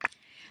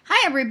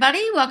Hi,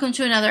 everybody. Welcome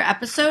to another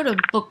episode of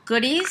Book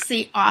Goodies,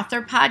 the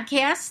author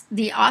podcast,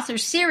 the author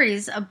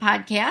series of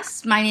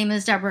podcasts. My name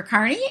is Deborah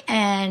Carney,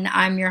 and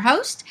I'm your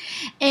host.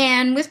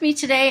 And with me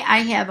today,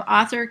 I have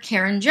author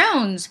Karen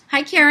Jones.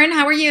 Hi, Karen.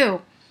 How are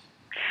you?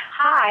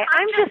 Hi,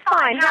 I'm just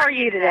fine. How are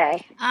you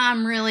today?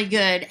 I'm really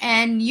good.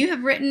 And you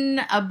have written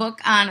a book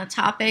on a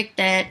topic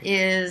that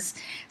is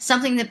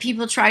something that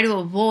people try to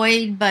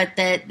avoid, but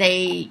that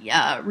they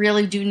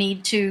really do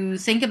need to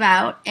think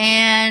about.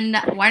 And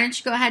why don't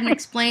you go ahead and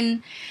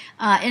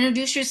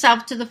introduce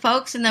yourself to the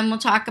folks, and then we'll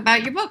talk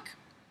about your book.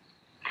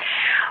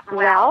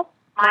 Well,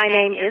 my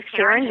name is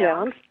Karen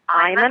Jones.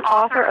 I'm an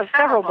author of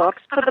several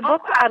books, but the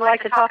book I'd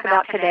like to talk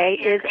about today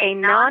is a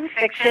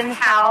nonfiction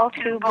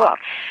how-to book.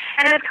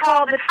 And it's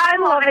called, the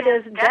title of it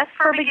is Death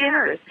for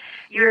Beginners,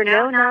 Your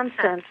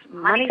No-Nonsense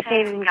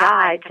Money-Saving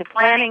Guide to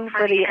Planning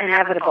for the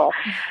Inevitable.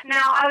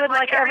 Now, I would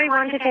like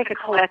everyone to take a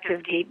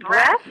collective deep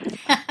breath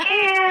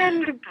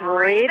and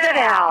breathe it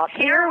out.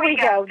 Here we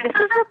go. This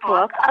is a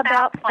book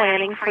about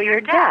planning for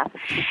your death.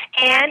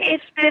 And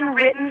it's been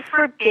written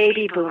for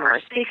baby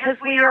boomers because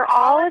we are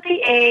all at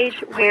the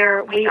age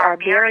where we are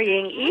burying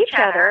each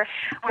other,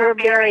 we're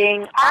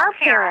burying our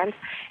parents,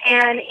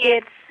 and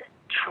it's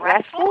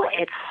stressful,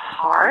 it's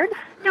hard,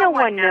 no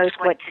one knows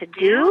what to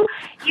do.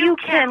 You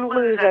can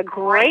lose a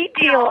great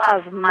deal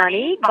of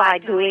money by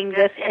doing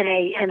this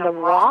in the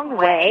wrong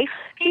way.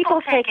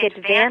 People take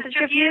advantage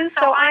of you,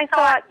 so I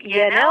thought,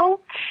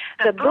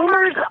 the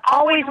boomers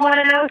always want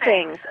to know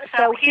things.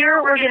 So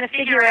here we're going to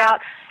figure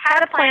out how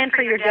to plan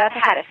for your death,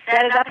 how to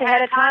set it up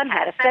ahead of time,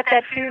 how to set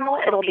that funeral.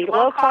 It'll be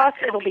low cost,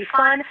 it'll be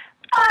fun,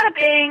 bada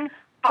bing,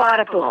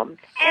 bada boom.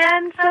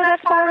 And so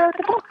that's why I wrote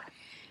the book.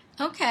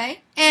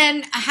 Okay.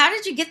 And how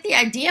did you get the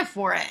idea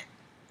for it?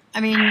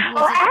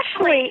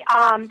 Actually,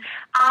 one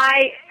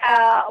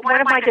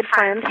of my good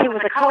friends, who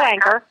was a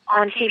co-anchor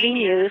on TV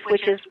News,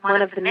 which is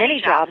one of the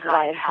many jobs that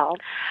I have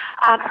held,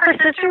 her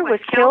sister was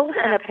killed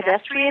in a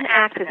pedestrian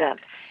accident,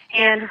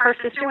 and her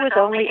sister was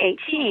only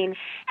 18,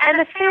 and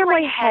the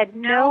family had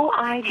no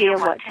idea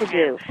what to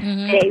do.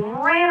 Mm-hmm. They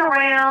ran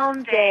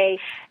around, they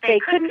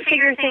couldn't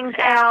figure things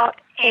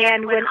out,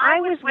 and when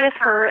I was with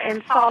her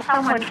and saw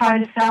someone try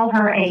to sell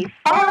her a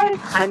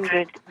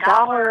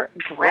 $500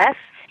 dress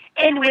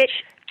in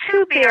which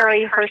to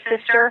bury her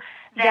sister,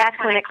 that's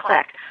when it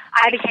clicked.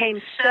 I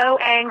became so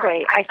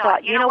angry. I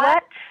thought, you know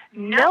what?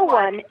 No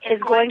one is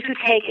going to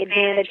take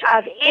advantage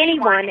of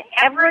anyone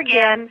ever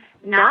again,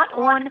 not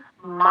on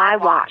my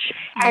watch.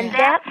 And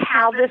that's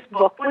how this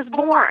book was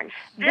born.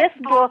 This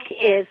book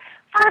is,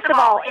 first of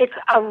all, it's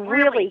a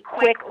really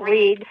quick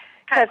read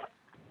because,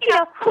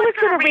 who is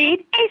going to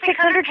read a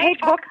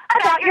 600-page book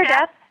about your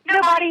death?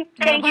 Nobody.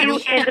 Thank you.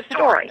 End of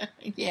story.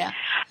 Yeah.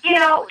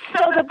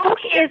 So the book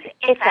it's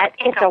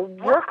a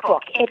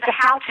workbook. It's a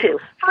how-to.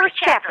 First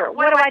chapter,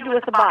 what do I do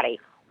with the body?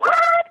 What?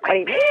 What do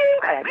you do?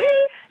 What do you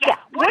do? Yeah.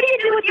 What do you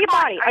do with your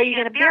body? Are you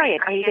going to bury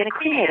it? Are you going to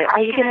cremate it? Are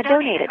you going to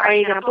donate it? Are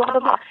you going to blah, blah,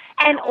 blah?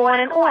 And on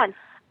and on.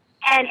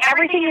 And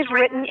everything is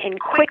written in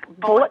quick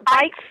bullet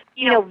bites,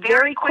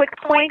 very quick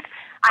points.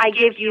 I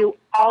give you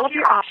all of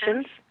your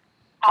options,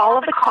 all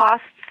of the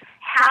costs,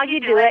 how you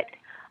do it,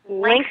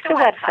 links to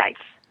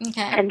websites.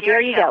 Okay. And there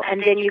you go.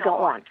 And then you go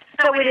on.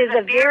 So it is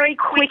a very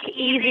quick,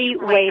 easy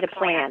way to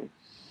plan.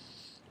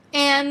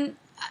 And,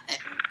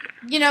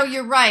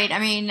 you're right. I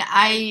mean,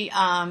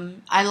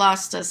 I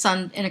lost a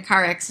son in a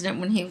car accident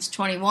when he was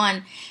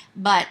 21,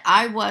 but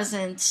I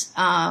wasn't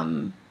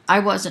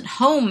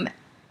home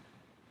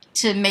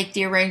to make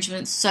the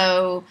arrangements.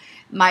 So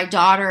my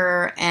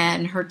daughter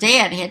and her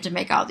dad had to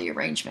make all the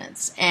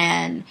arrangements.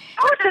 And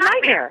it's a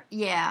nightmare.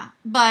 Yeah.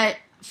 But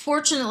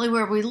fortunately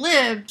where we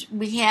lived,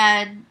 we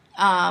had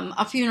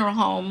a funeral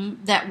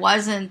home that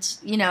wasn't,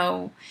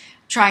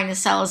 trying to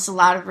sell us a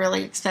lot of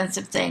really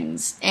expensive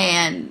things.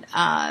 And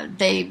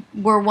they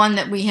were one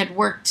that we had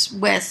worked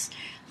with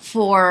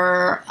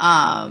for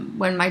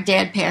when my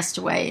dad passed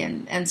away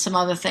and some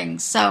other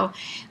things. So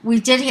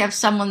we did have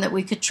someone that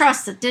we could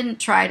trust that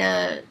didn't try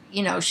to,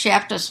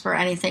 shaft us for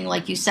anything,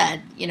 like you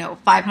said,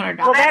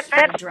 $500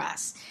 for a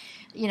dress.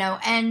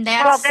 And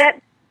that's...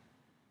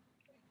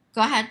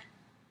 Go ahead.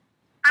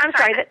 I'm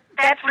sorry,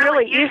 that's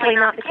really usually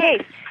not the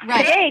case.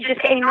 Right. Today, just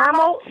a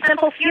normal,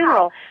 simple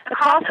funeral. The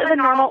cost of a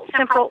normal,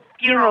 simple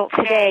funeral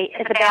today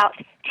is about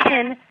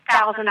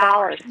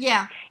 $10,000.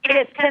 Yeah. It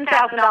is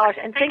 $10,000.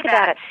 And think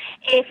about it.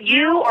 If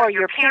you or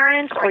your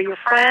parents or your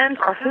friends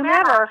or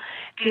whomever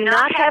do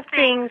not have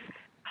things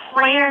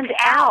planned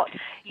out,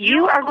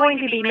 you are going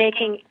to be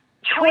making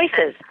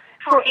choices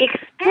for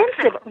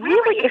expensive,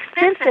 really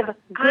expensive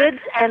goods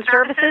and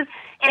services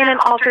in an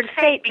altered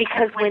state,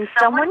 because when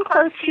someone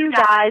close to you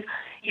dies,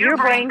 your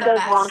brain goes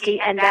wonky,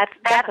 and that's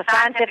a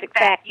scientific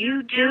fact.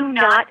 You do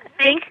not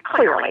think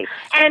clearly.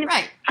 And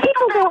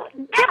people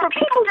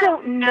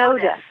don't know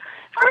this.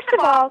 First of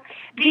all,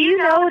 do you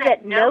know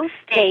that no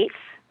states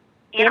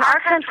in our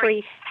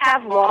country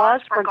have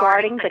laws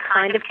regarding the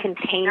kind of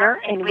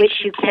container in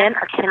which you can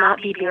or cannot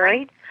be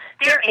buried?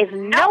 There is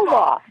no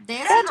law,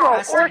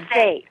 federal or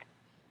state.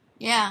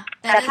 Yeah.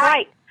 That's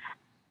right.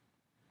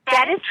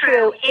 That is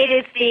true. It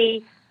is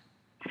the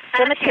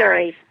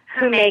cemeteries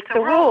who make the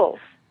rules.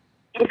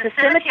 It's the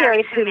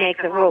cemeteries who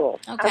make the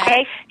rules.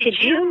 Okay? Did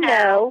you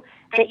know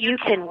that you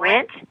can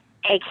rent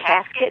a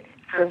casket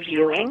for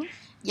viewing?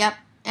 Yep.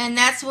 And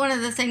that's one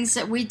of the things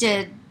that we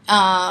did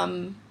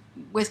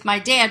with my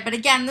dad. But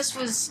again, this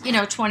was,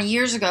 20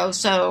 years ago.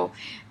 So,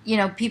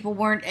 people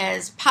weren't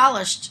as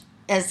polished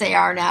as they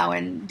are now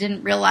and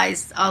didn't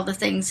realize all the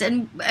things.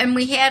 And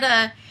we had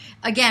a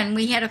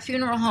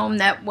funeral home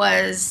that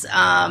was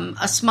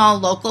a small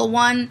local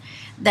one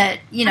that,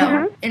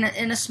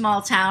 in a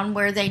small town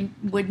where they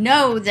would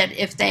know that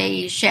if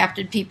they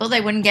shafted people,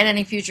 they wouldn't get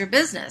any future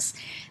business.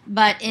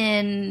 But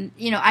I'm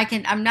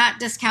not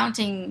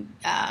discounting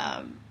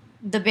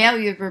the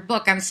value of your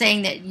book. I'm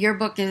saying that your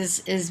book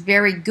is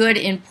very good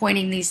in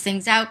pointing these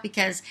things out,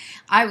 because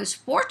I was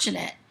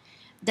fortunate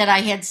that I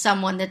had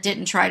someone that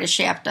didn't try to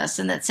shaft us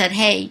and that said,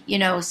 hey,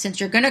 since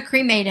you're going to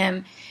cremate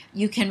him,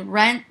 you can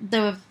rent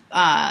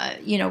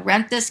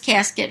this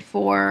casket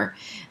for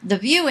the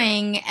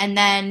viewing, and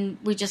then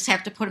we just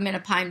have to put him in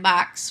a pine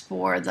box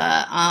for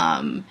the,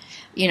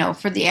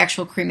 for the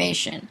actual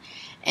cremation.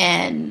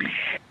 And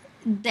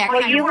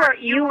that you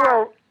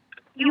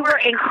were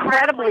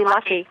incredibly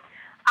lucky.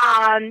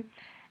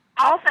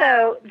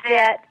 Also,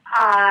 that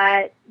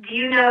do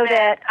you know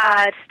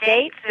that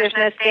states, there's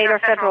no state or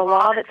federal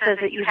law that says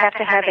that you have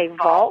to have a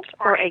vault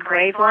or a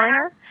grave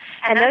liner,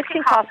 and those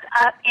can cost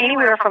up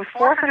anywhere from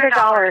 $400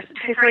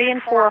 to $3,000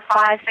 and $4,000,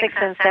 $5,000,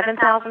 $6,000, and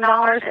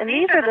 $7,000, and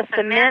these are the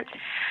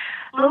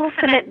little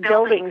cement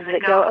buildings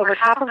that go over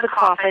top of the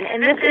coffin,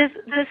 and this is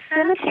the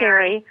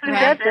cemetery who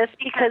does this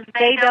because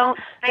they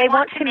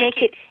want to make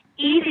it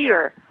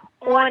easier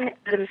on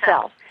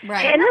themselves.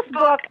 Right. In this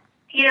book,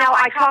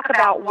 I talk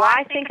about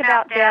why think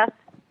about death,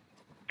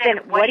 then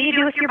what do you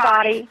do with your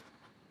body,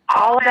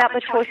 all about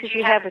the choices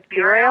you have with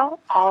burial,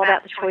 all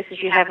about the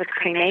choices you have with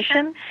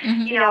cremation,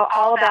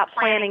 all about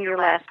planning your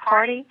last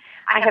party.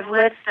 I have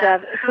lists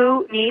of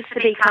who needs to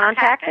be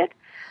contacted,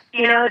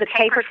 the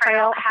paper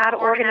trail, how to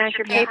organize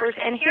your papers.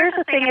 And here's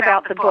the thing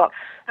about the book.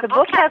 The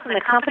book has an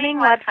accompanying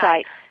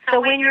website.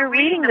 So when you're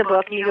reading the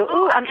book and you go,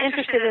 ooh, I'm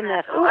interested in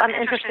this, ooh, I'm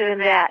interested in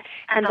that,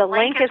 and the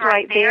link is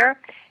right there,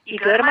 you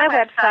go to my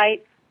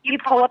website, you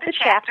pull up the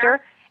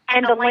chapter,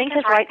 and the link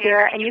is right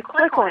there, and you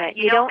click on it.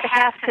 You don't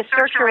have to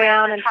search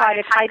around and try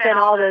to type in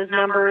all those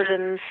numbers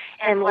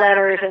and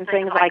letters and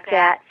things like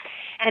that.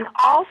 And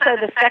also,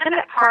 the second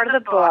part of the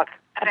book,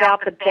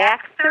 about the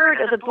back third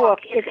of the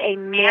book, is a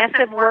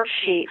massive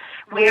worksheet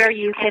where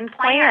you can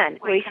plan,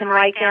 where you can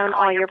write down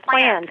all your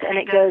plans, and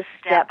it goes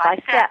step by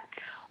step.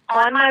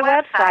 On my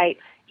website,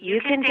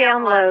 you can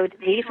download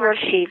these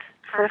worksheets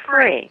for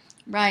free.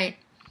 Right.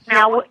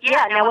 Now, when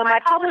my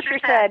publisher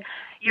said,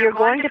 you're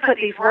going to put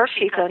these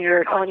worksheets on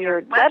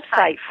your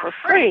website for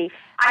free,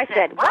 I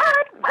said,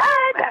 what?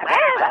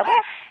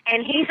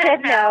 And he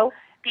said, no,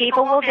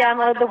 people will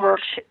download the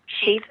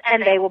worksheets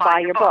and they will buy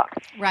your book.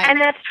 Right. And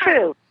that's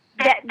true.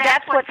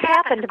 That's what's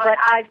happened, but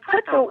I've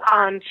put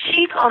the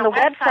sheets on the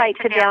website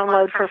to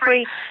download for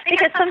free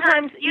because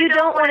sometimes you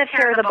don't want to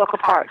tear the book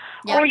apart,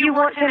 or you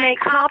want to make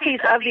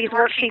copies of these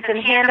worksheets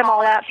and hand them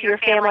all out to your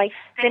family.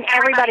 Then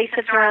everybody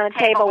sits around the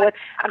table with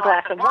a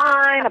glass of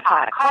wine, a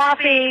pot of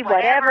coffee,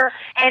 whatever,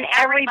 and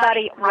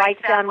everybody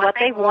writes down what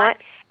they want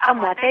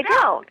and what they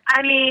don't.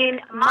 I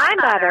mean, my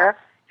mother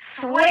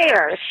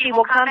swears she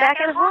will come back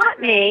and haunt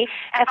me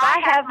if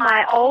I have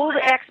my old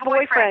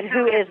ex-boyfriend,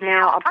 who is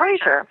now a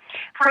preacher,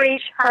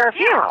 preach her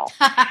funeral.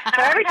 So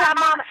every time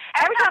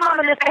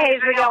Mama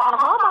misbehaves, we go,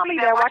 Mommy,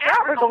 you better watch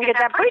out. We're going to get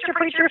that preacher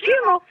preach your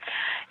funeral.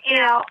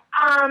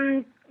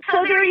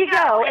 So there you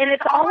go. And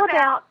it's all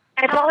about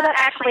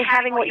actually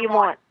having what you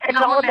want. It's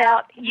all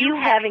about you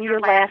having your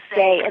last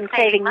say and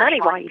saving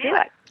money while you do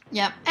it.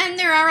 Yep. And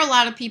there are a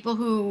lot of people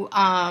who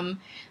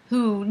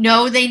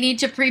know they need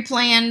to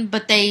pre-plan,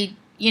 but they,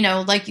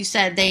 like you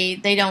said,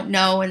 they don't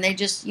know, and they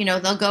just,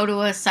 they'll go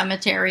to a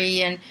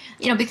cemetery and,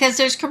 because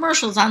there's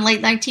commercials on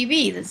late night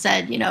TV that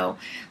said,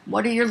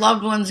 what are your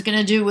loved ones going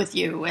to do with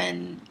you?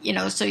 And,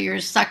 so you're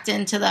sucked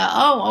into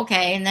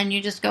and then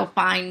you just go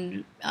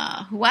find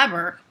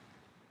whoever.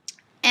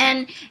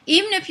 And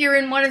even if you're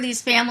in one of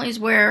these families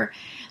where,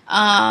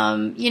 I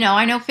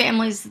know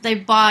families, they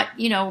bought,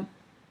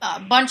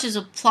 bunches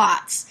of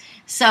plots,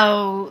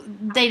 so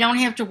they don't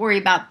have to worry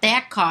about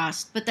that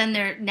cost. But then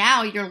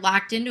you're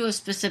locked into a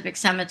specific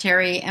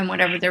cemetery and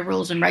whatever their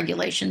rules and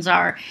regulations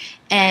are,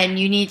 and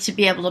you need to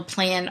be able to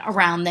plan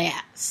around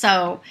that.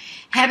 So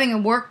having a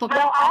workbook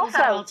that pulls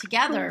it all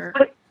together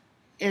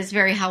is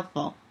very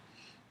helpful.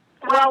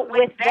 Well,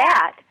 with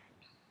that,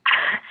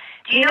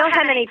 do you know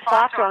how many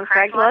plots are on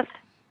Craigslist?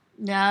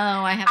 No,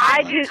 I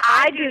haven't.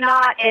 I do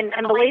not,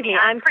 and believe me,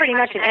 I'm pretty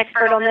much an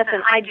expert on this,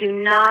 and I do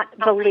not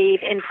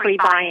believe in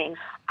pre-buying.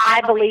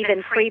 I believe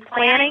in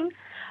pre-planning.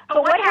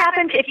 But what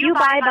happens if you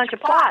buy a bunch of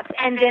plots,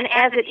 and then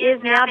as it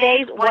is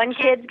nowadays, one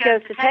kid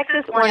goes to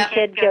Texas, one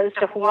kid goes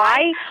to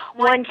Hawaii,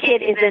 one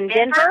kid is in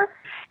Denver,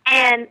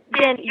 And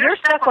then you're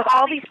stuck with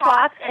all these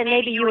plots, and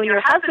maybe you and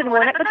your husband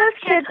want it, but those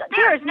kids,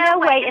 there is no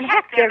way in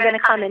heck they're going to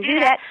come and do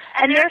that,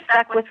 and they're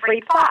stuck with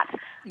free plots.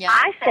 Yeah.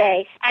 I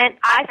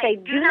say,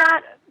 do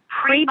not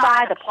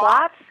pre-buy the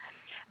plots,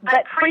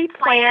 but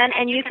pre-plan,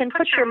 and you can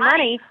put your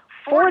money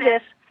for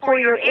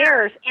your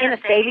heirs in a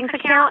savings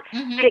account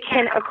that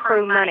can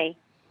accrue money.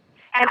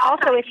 And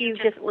also, if you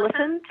just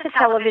listen to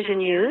television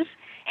news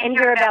and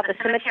hear about the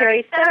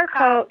cemeteries that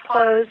are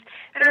closed,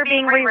 that are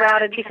being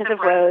rerouted because of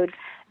roads,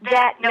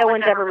 that no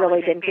one's ever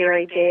really been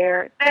buried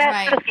there,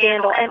 that's a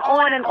scandal, and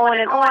on and on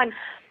and on.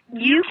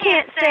 You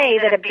can't say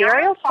that a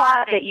burial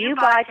plot that you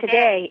buy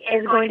today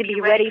is going to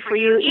be ready for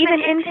you even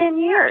in 10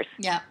 years.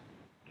 Yeah.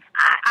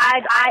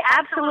 I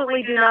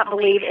absolutely do not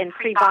believe in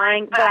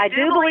pre-buying, but I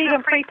do believe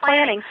in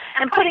pre-planning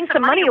and putting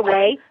some money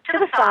away to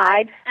the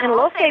side in a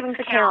little savings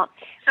account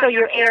so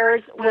your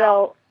heirs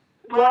will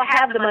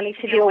have the money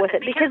to deal with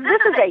it, because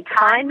this is a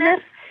kindness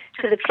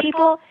to the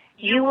people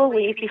you will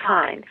leave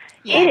behind.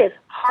 Yeah. It is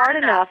hard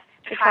enough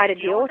to try to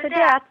deal with a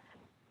death,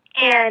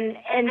 and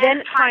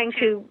then trying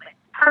to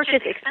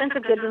purchase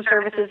expensive goods and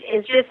services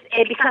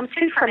it becomes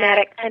too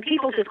traumatic, and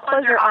people just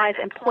close their eyes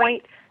and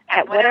point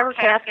at whatever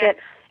casket.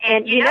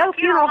 And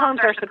funeral homes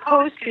are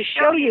supposed to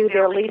show you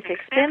their least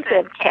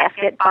expensive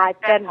casket by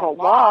federal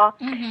law,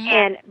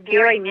 and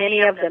very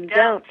many of them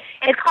don't.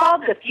 It's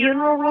called the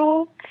funeral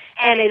rule,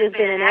 and it has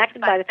been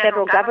enacted by the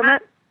federal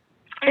government,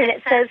 and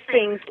it says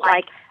things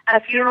like, a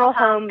funeral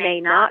home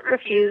may not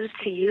refuse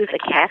to use a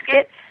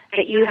casket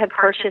that you have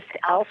purchased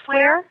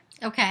elsewhere.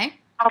 Okay.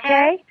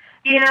 Okay?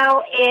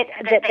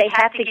 That they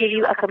have to give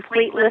you a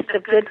complete list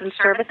of goods and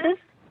services,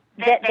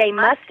 that they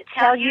must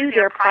tell you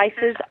their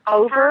prices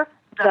over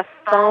the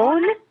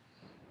phone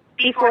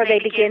before they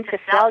begin to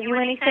sell you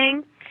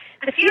anything.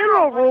 The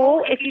funeral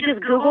rule, if you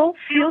just Google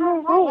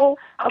funeral rule,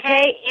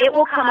 okay, it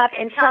will come up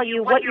and tell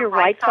you what your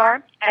rights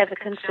are as a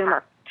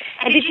consumer.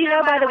 And did you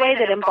know, by the way,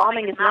 that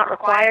embalming is not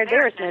required?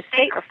 There is no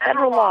state or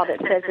federal law that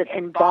says that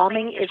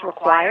embalming is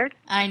required.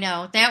 I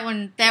know. That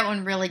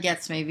one really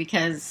gets me,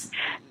 because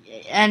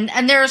and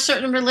there are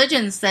certain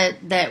religions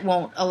that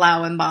won't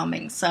allow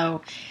embalming.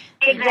 So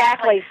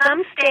exactly.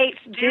 Some states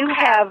do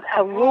have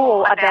a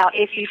rule about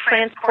if you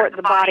transport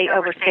the body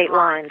over state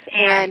lines,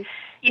 and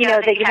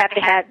that you have to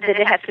that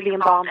it has to be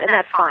embalmed, and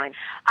that's fine.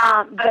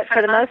 But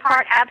for the most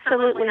part,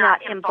 absolutely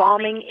not.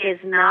 Embalming is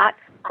not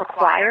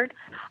required.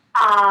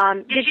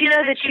 Did you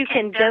know that you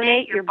can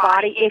donate your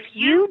body? If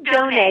you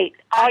donate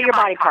all your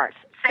body parts,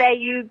 say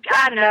you,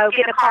 get in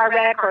a car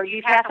wreck or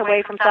you pass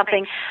away from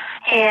something,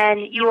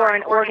 and you are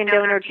an organ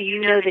donor, do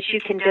you know that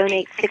you can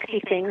donate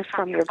 60 things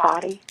from your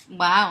body?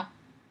 Wow.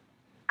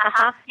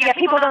 Yeah,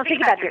 people don't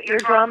think about their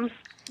eardrums.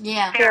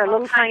 Yeah. Their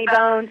little tiny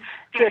bones,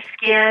 their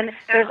skin.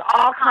 There's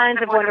all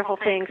kinds of wonderful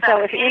things.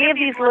 So if any of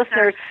these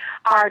listeners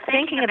are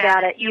thinking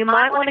about it, you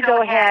might want to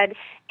go ahead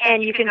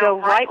and you can go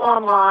right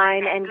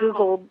online and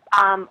Google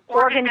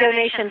organ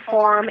donation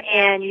form,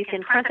 and you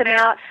can print them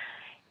out.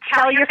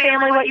 Tell your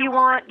family what you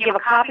want, give a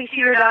copy to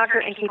your doctor,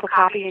 and keep a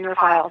copy in your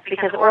files,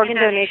 because organ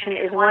donation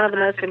is one of the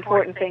most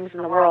important things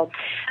in the world.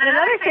 And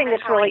another thing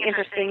that's really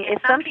interesting is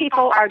some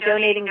people are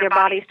donating their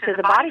bodies to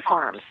the body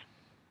farms.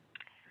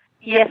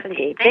 Yes,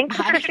 indeed. Think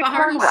Patricia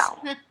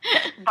Cornwell.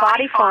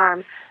 Body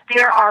farms.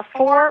 There are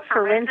 4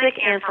 forensic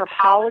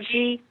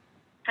anthropology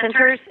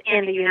centers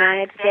in the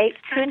United States,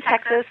 2 in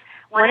Texas,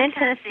 1 in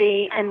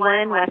Tennessee, and 1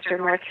 in western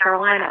North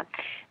Carolina.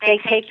 They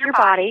take your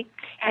body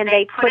and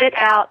they put it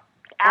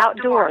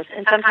outdoors,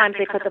 and sometimes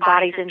they put the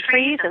bodies in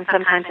trees, and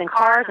sometimes in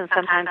cars, and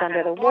sometimes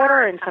under the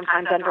water, and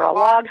sometimes under a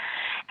log.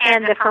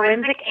 And the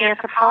forensic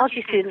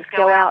anthropology students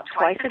go out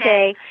twice a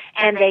day,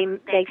 and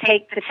they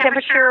take the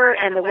temperature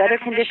and the weather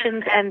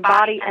conditions and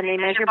they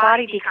measure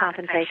body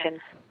decompensation.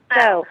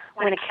 So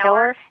when a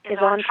killer is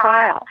on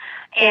trial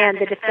and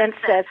the defense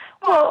says,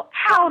 well,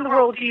 how in the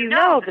world do you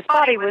know this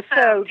body was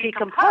so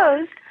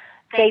decomposed?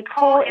 They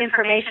pull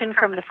information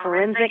from the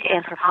forensic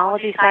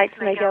anthropology sites,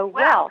 and they go,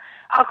 well,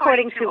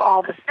 according to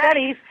all the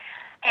studies,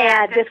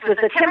 and this was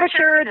the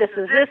temperature, this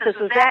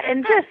was that,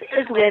 and this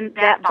is when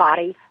that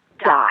body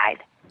died.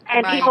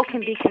 And people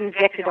can be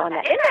convicted on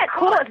that. Isn't that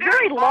cool? It's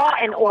very law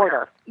and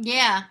order.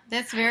 Yeah,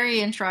 that's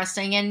very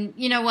interesting. And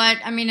you know what?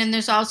 I mean, and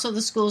there's also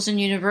the schools and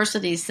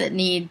universities that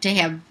need to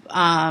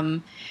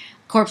have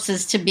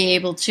corpses to be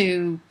able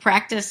to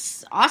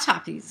practice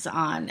autopsies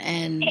on,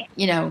 and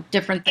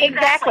different things.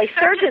 Exactly.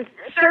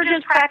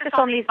 Surgeons practice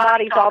on these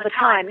bodies all the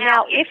time.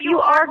 Now, if you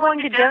are going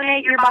to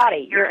donate your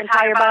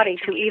entire body,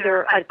 to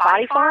either a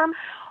body farm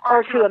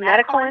or to a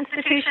medical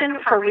institution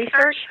for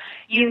research,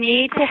 you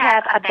need to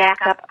have a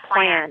backup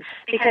plan.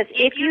 Because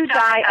if you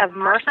die of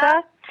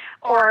MRSA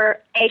or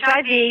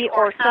HIV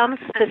or some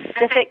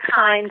specific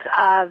kinds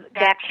of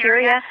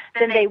bacteria,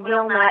 then they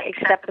will not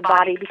accept the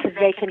body because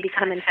they can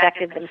become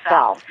infected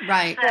themselves.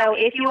 Right. So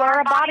if you are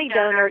a body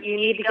donor, you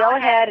need to go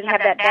ahead and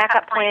have that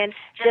backup plan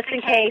just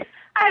in case,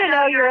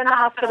 you're in the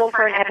hospital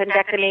for an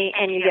appendectomy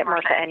and you get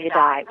MRSA and you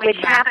die, which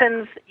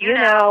happens,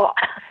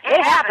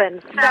 it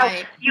happens.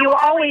 So you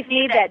always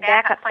need that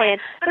backup plan.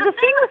 But the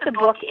thing with the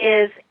book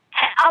is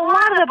A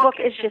lot of the book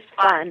is just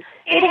fun.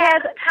 It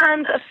has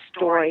tons of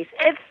stories.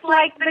 It's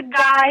like the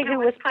guy who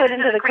was put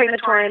into the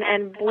crematorium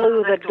and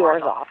blew the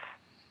doors off.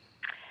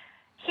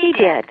 He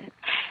did,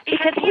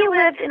 because he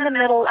lived in the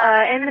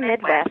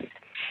Midwest,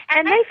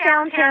 and they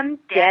found him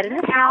dead in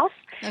his house.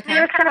 Okay.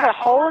 There was kind of a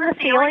hole in the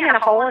ceiling and a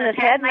hole in his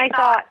head, and they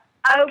thought,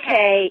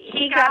 okay,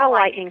 he got a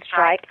lightning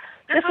strike.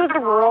 This was a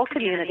rural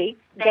community.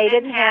 They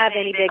didn't have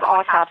any big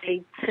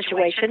autopsy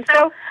situation,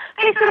 so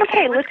they said,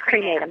 okay, let's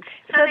cremate him.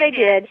 So they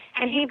did,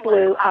 and he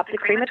blew up the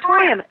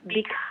crematorium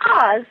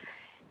because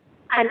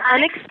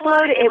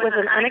it was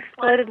an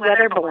unexploded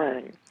weather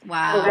balloon.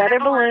 Wow. The weather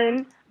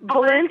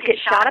balloons get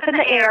shot up in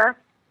the air,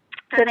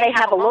 then they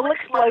have a little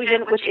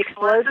explosion which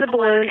explodes the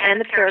balloon and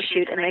the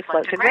parachute, and they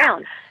float to the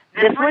ground.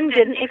 This one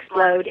didn't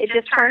explode. It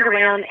just turned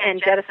around and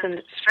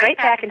jettisoned straight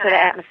back into the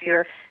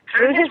atmosphere,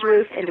 through his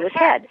roof into his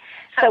head.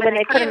 So when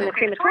they put him in the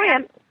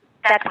crematorium,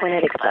 that's when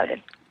it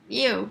exploded.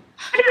 Ew.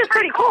 Which is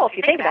pretty cool if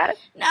you think about it.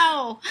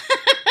 No.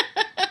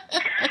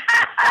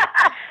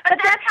 But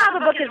that's how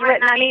the book is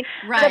written. I mean,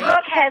 right. The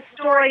book has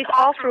stories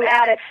all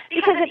throughout it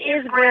because it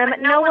is grim.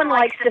 No one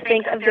likes to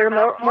think of their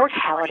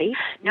mortality.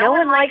 No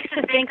one likes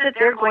to think that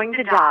they're going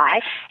to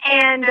die.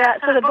 And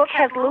so the book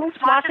has little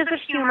swatches of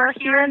humor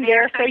here and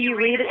there, so you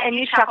read it and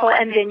you chuckle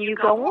and then you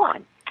go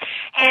on.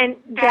 And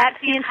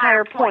that's the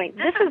entire point.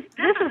 This is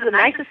the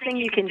nicest thing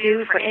you can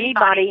do for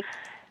anybody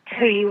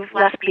who you've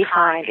left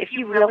behind. If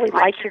you really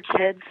like your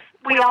kids,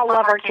 we all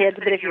love our kids,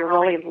 but if you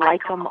really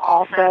like them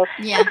also,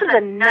 This is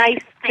a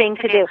nice thing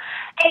to do.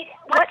 Hey,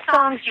 what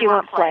songs do you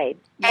want played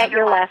at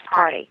your last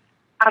party?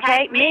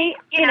 Okay, me,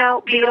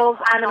 Beatles,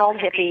 I'm an old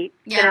hippie,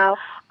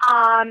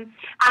 I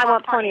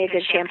want plenty of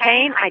good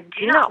champagne. I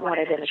do not want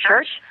it in a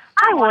church.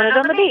 I want it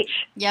on the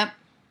beach. Yep.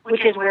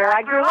 Which is where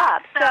I grew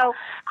up. So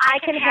I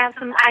can have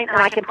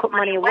I can put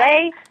money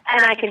away,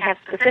 and I can have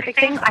specific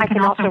things. I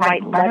can also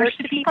write letters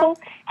to people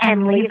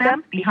and leave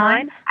them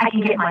behind. I can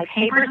get my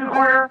papers in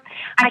order.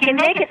 I can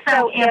make it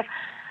so if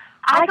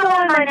I go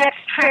on my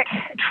next trip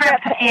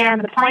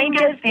and the plane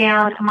goes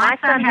down, my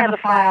son has a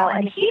file,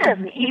 and he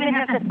doesn't even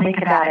have to think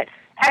about it.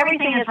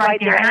 Everything is right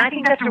there, and I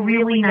think that's a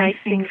really nice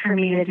thing for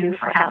me to do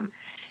for him.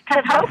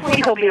 Because hopefully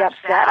he'll be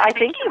upset. I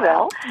think he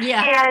will.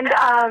 Yeah. And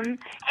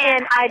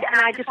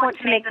I just want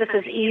to make this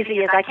as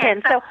easy as I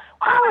can. So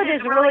while it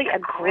is really a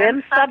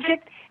grim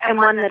subject and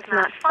one that's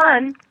not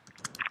fun,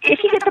 if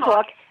you get the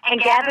book and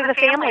gather the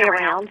family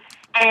around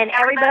and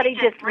everybody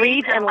just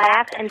reads and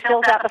laughs and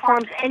fills out the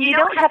forms, and you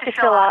don't have to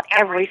fill out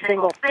every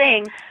single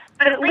thing,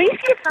 but at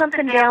least get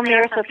something down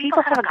there so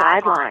people have a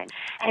guideline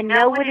and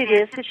know what it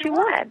is that you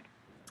wanted.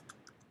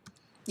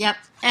 Yep,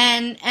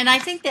 and I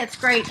think that's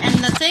great.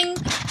 And the thing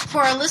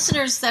for our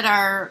listeners that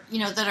are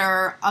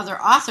other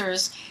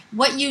authors,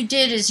 what you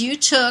did is you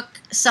took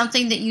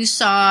something that you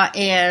saw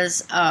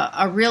as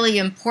a really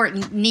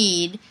important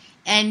need,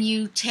 and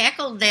you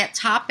tackled that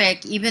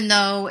topic, even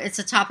though it's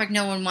a topic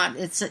no one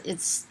wants.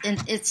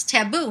 It's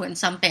taboo in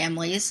some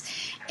families,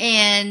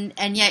 and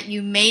yet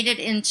you made it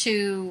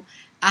into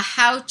a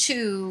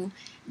how-to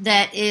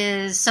that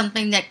is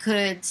something that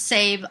could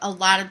save a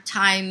lot of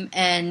time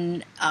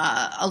and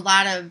a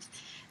lot of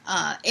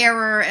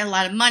error and a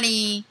lot of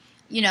money,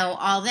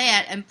 all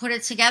that, and put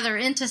it together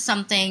into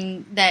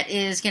something that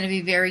is going to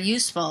be very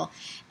useful.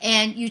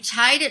 And you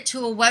tied it to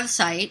a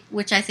website,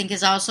 which I think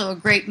is also a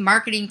great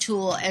marketing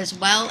tool as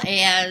well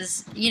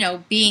as,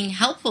 being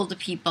helpful to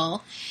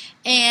people.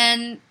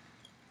 And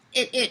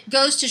it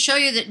goes to show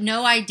you that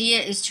no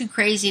idea is too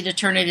crazy to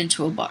turn it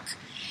into a book.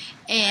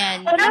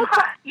 And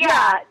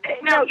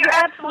you're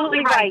absolutely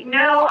right.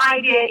 No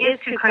idea is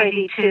too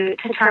crazy to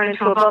turn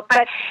into a book,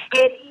 but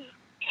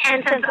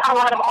and since a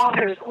lot of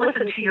authors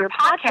listen to your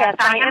podcast,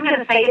 I am going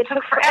to say it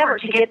took forever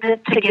to get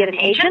an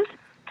agent.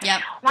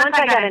 Yep. Once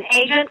I got an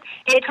agent,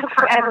 it took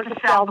forever to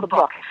sell the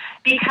book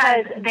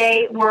because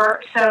they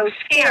were so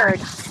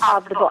scared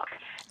of the book.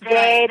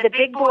 The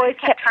big boys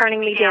kept turning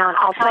me down.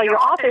 I'll tell your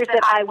authors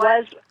that I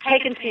was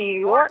taken to New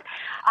York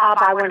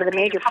by one of the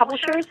major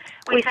publishers.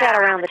 We sat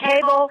around the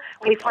table.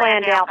 We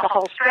planned out the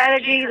whole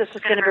strategy. This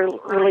was going to be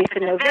released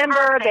in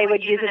November. They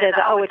would use it as,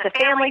 it's a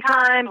family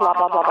time, blah,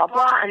 blah, blah, blah,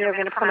 blah, and they were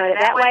going to promote it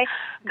that way.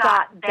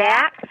 Got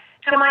back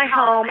to my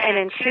home, and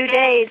in 2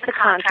 days, the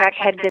contract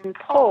had been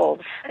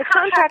pulled. The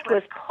contract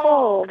was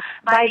pulled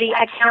by the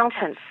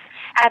accountants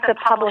at the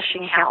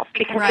publishing house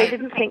because they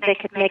didn't think they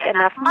could make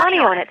enough money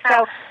on it.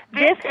 So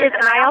this is,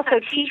 and I also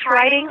teach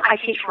writing. I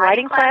teach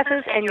writing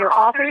classes, and your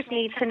authors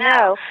need to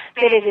know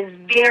that it is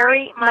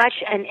very much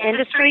an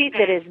industry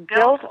that is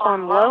built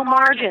on low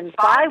margins,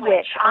 by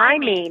which I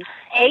mean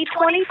a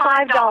 $25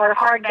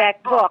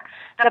 hardback book,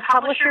 the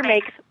publisher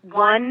makes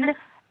 $1.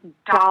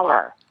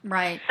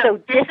 Right.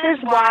 So this is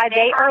why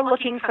they are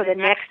looking for the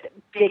next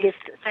biggest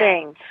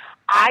thing.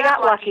 I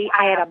got lucky.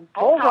 I had a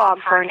bulldog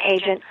for an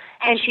agent,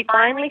 and she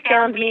finally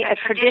found me a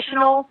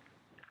traditional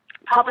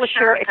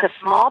publisher. It's a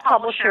small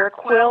publisher,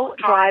 Quill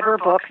Driver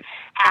Books,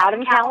 out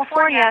in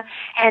California,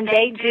 and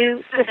they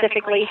do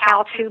specifically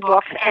how-to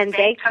books, and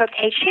they took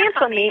a chance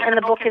on me, and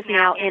the book is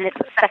now in its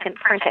second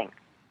printing.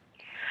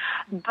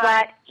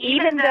 But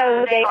even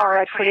though they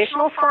are a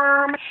traditional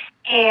firm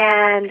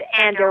and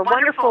they're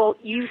wonderful,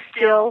 you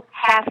still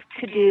have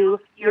to do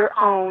your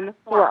own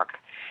work.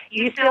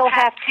 You still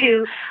have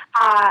to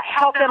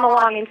help them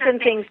along and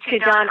send things to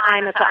Don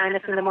Imus at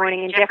Imus in the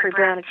Morning and Jeffrey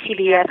Brown at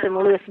TBS and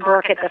Louis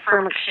Burke at the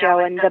Furmick Show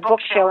and the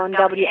Book Show on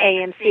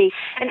WAMC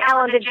and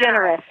Ellen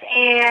DeGeneres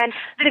and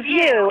The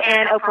View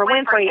and Oprah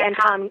Winfrey and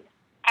Tom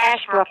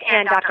Ashbrook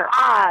and Dr.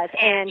 Oz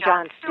and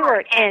Jon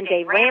Stewart and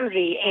Dave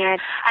Ramsey.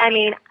 And, I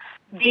mean,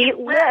 the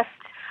list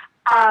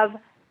of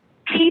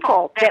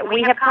people that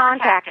we have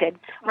contacted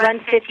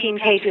runs 15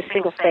 pages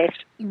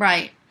single-spaced.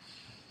 Right.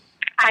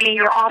 I mean,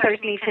 your authors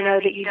need to know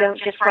that you don't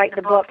just write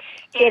the book.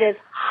 It is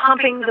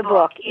humping the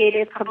book. It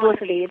is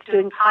publicity. It's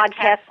doing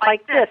podcasts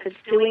like this. It's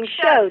doing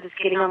shows. It's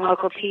getting on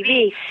local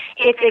TV.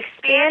 It's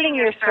expanding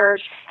your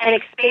search and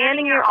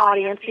expanding your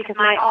audience, because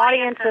my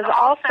audience is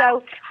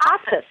also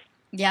hospice.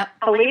 Yep.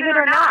 Believe it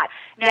or not.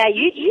 Now,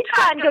 you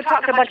try and go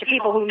talk to a bunch of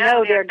people who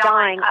know they're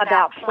dying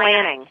about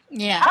planning.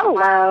 Yeah.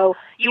 Hello.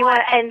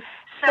 And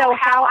so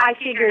how I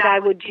figured I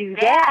would do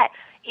that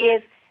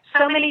is,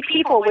 so many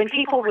people, when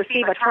people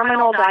receive a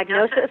terminal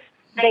diagnosis,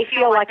 they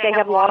feel like they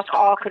have lost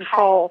all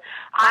control.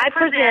 I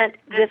present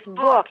this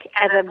book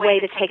as a way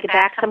to take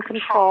back some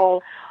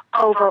control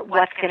over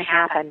what's going to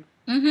happen.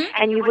 Mm-hmm.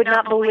 And you would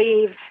not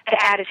believe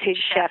the attitude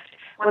shift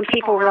when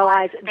people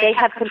realize they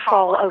have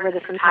control over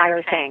this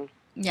entire thing.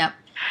 Yep.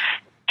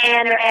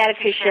 And their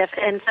attitude shifts.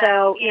 And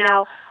so,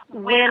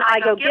 when I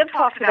go give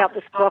talks about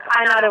this book,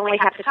 I not only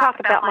have to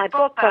talk about my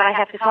book, but I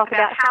have to talk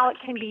about how it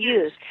can be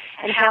used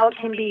and how it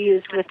can be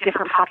used with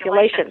different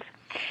populations.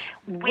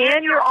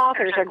 When your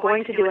authors are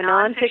going to do a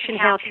nonfiction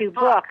how-to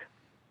book,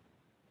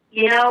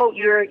 your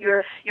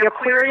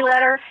query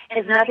letter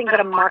is nothing but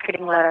a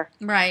marketing letter.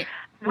 Right.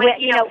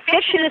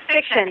 Fiction is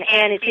fiction,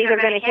 and it's either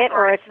going to hit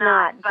or it's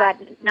not. But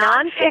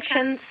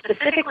nonfiction,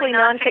 specifically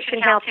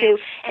nonfiction how-to,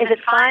 is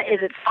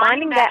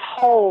finding that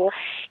hole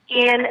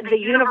in the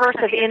universe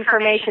of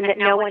information that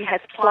no one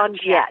has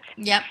plugged yet.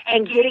 Yep.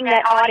 And getting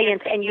that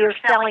audience, and you're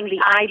selling the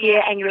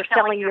idea, and you're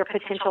selling your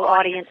potential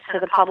audience to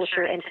the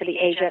publisher and to the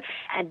agent.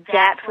 And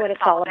that's what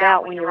it's all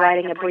about when you're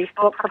writing a brief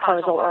book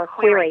proposal or a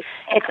query.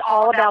 It's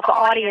all about the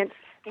audience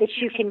that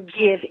you can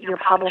give your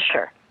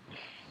publisher.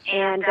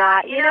 And,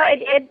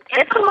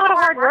 it's a lot of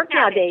hard work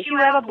nowadays. You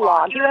have a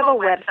blog, you have a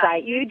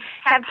website, you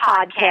have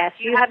podcasts,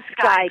 you have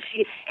Skype.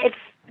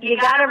 You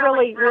got to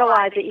really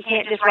realize that you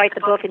can't just write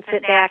the book and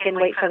sit back and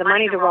wait for the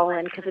money to roll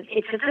in, because it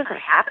just doesn't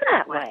happen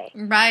that way.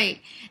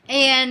 Right.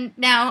 And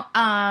now,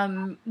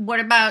 what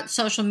about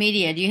social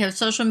media? Do you have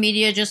social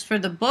media just for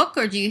the book,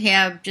 or do you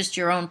have just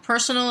your own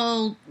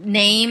personal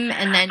name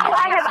and then?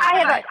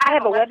 I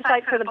have a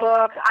website for the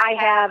book. I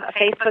have a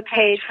Facebook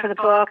page for the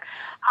book.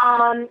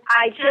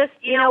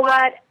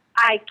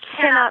 I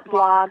cannot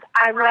blog.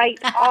 I write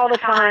all the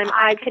time.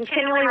 I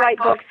continually write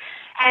books.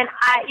 And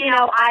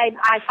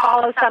I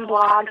follow some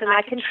blogs and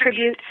I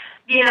contribute.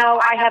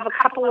 I have a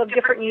couple of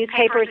different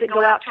newspapers that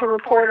go out to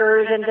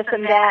reporters and this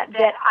and that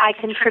I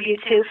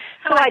contribute to.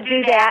 So I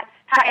do that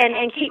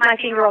and keep my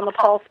finger on the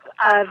pulse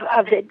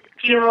of the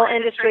funeral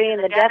industry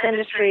and the death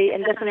industry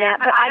and this and that.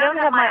 But I don't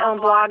have my own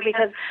blog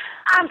because,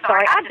 I'm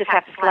sorry, I just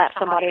have to slap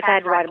somebody if I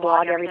had to write a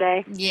blog every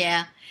day.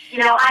 Yeah.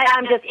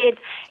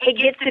 It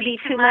gets to be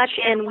too much,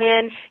 and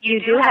when you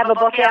do have a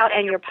book out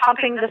and you're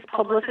pumping this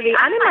publicity,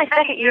 I'm in my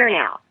second year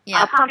now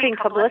of pumping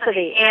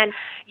publicity, and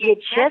you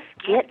just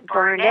get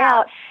burned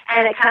out,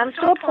 and it comes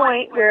to a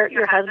point where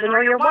your husband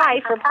or your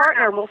wife or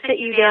partner will sit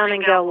you down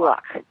and go,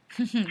 look,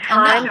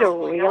 time to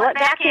reel it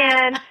back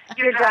in.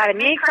 You're driving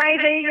me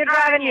crazy, you're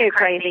driving you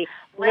crazy.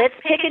 Let's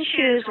pick and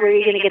choose where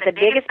you're going to get the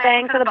biggest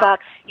bang for the buck.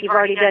 You've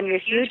already done your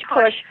huge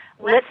push.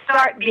 Let's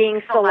start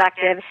being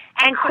selective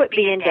and quit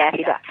being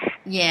Daffy Duck.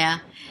 Yeah.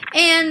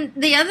 And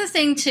the other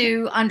thing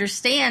to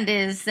understand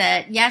is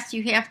that, yes,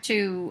 you have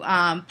to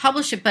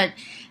publish it,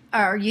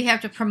 or you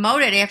have to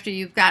promote it after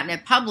you've gotten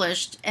it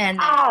published. And,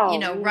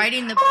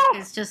 writing the book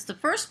is just the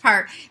first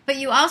part. But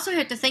you also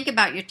have to think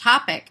about your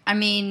topic. I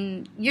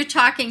mean, you're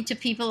talking to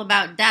people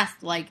about death,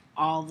 like,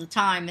 all the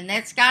time. And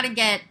that's got to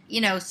get,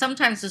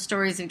 sometimes the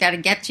stories have got to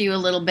get to you a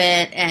little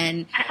bit.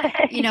 And,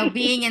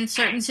 being in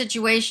certain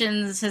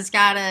situations has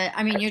got to,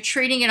 you're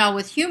treating it all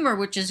with humor,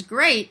 which is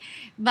great.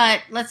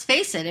 But let's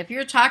face it, if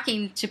you're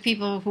talking to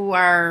people who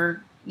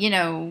are,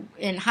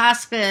 in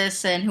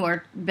hospice and who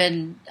are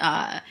been,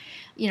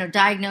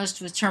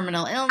 diagnosed with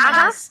terminal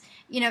illness,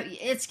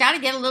 it's got to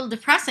get a little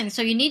depressing.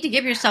 So you need to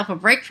give yourself a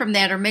break from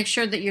that, or make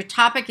sure that your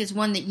topic is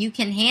one that you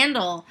can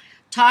handle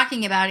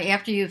talking about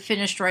after you've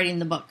finished writing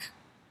the book.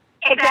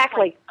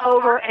 Exactly,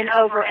 over and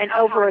over and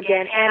over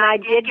again. And I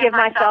did give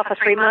myself a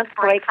 3-month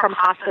break from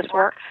hospice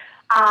work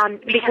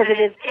because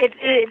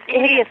it's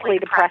hideously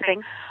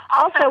depressing.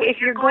 Also, if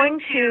you're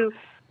going to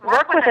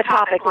work with a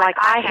topic like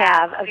I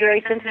have, a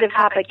very sensitive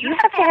topic, you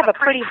have to have a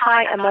pretty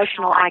high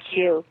emotional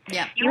IQ.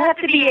 Yeah. You have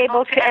to be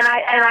able to, and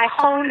I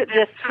honed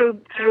this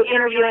through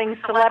interviewing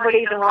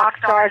celebrities and rock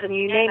stars and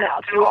you name it,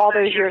 through all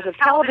those years of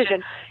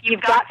television.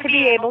 You've got to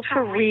be able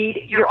to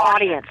read your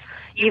audience.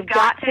 You've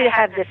got to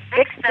have this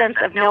sixth sense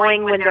of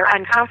knowing when they're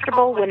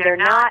uncomfortable, when they're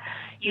not.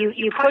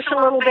 You push a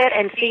little bit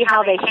and see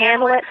how they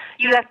handle it.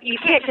 You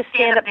can't just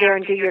stand up there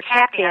and do your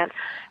tap dance.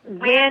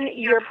 When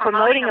you're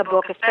promoting a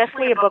book,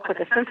 especially a book with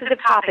a sensitive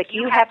topic,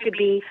 you have to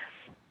be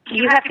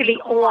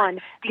on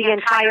the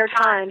entire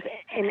time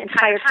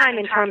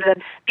in terms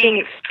of being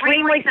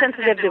extremely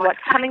sensitive to what's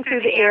coming through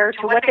the air,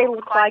 to what they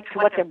look like, to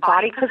what their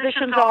body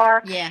positions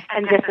are,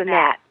 and this and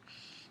that.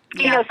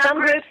 Yeah. You know, some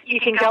groups you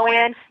can go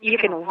in, you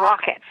can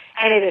rock it,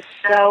 and it is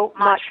so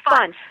much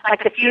fun.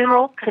 Like the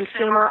Funeral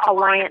Consumer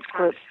Alliance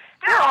groups.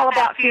 They're all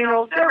about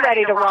funerals. They're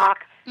ready to rock.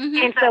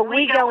 Mm-hmm. And so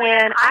we go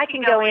in, I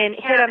can go in,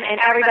 hit them, and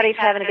everybody's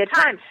having a good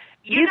time.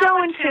 You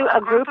go into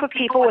a group of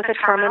people with a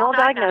terminal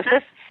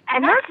diagnosis,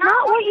 and that's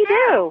not what you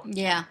do.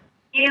 Yeah.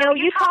 You know,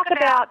 you talk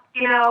about,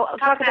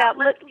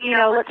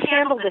 let's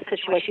handle this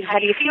situation. How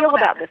do you feel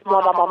about this?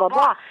 Blah, blah, blah, blah,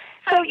 blah.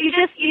 So you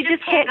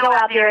just can't go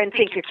out there and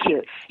think you're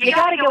cute. You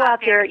got to go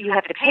out there. You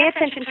have to pay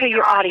attention to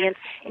your audience,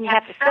 and you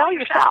have to sell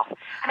yourself.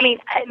 I mean,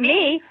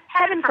 me,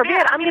 heaven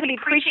forbid, I'm going to be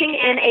preaching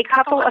in a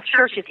couple of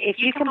churches. If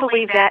you can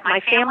believe that, my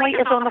family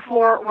is on the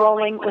floor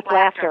rolling with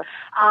laughter.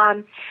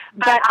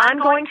 But I'm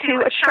going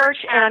to a church,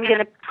 and I'm going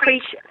to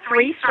preach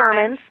 3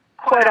 sermons,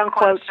 quote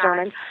unquote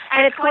sermons,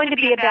 and it's going to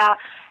be about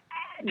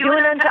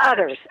doing unto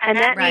others, and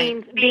that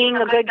means being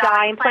a good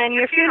guy and planning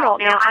your funeral.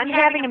 Now, I'm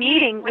having a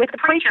meeting with the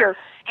preacher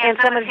and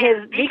some of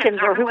his deacons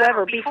or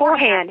whoever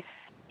beforehand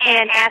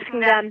and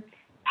asking them,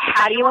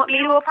 how do you want me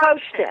to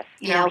approach this?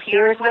 You know,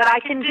 here's what I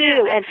can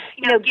do, and,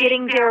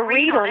 getting their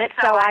read on it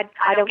so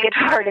I don't get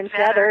tarred and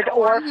feathered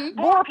or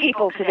bore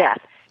people to death,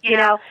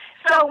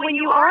 So when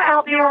you are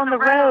out there on the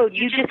road,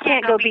 you just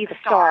can't go be the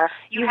star.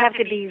 You have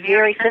to be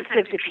very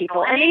sensitive to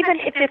people. And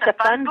even if it's a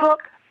fun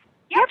book,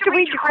 you have to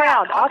read your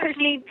crowd. Authors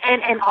need,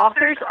 and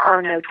authors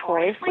are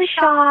notoriously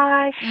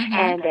shy,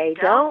 and they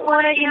don't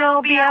want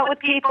to, be out with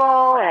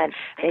people, and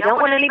they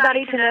don't want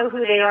anybody to know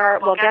who they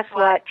are. Well, guess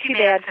what? Too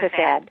bad, so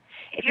sad.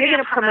 If you're going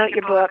to promote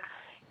your book,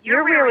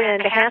 your rear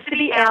end has to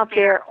be out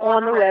there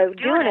on the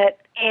road doing it,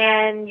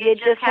 and you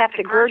just have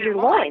to gird your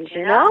loins,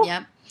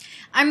 Yep.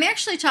 I'm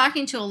actually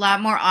talking to a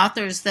lot more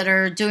authors that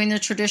are doing the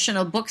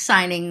traditional book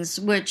signings,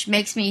 which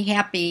makes me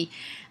happy.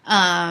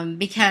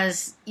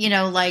 Because,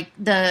 like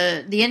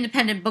the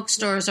independent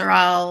bookstores are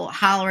all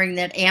hollering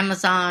that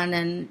Amazon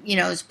and,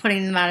 is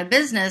putting them out of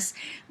business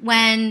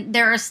when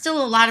there are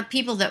still a lot of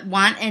people that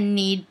want and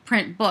need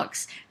print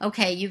books.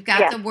 Okay, you've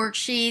got the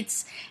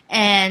worksheets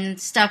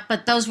and stuff,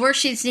 but those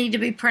worksheets need to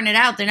be printed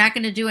out. They're not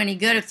going to do any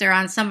good if they're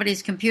on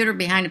somebody's computer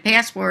behind a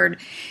password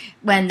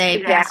when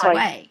they pass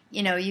away.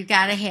 You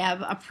got to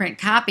have a print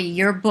copy.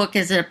 Your book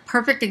is a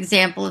perfect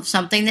example of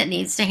something that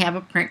needs to have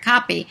a print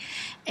copy.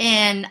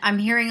 And I'm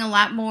hearing a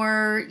lot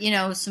more,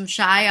 some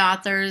shy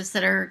authors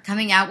that are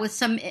coming out with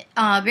some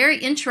very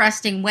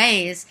interesting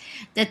ways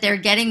that they're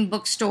getting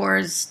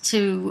bookstores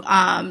to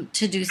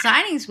do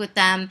signings with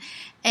them.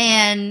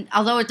 And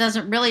although it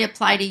doesn't really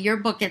apply to your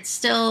book, it's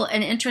still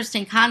an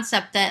interesting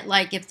concept that,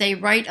 like, if they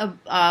write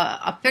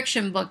a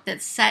fiction book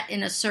that's set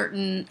in a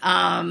certain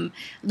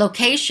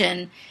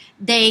location,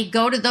 they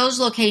go to those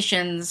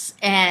locations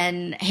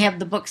and have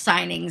the book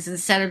signings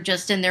instead of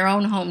just in their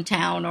own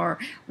hometown or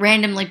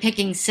randomly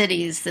picking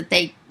cities that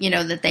they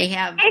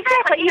have.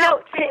 Exactly.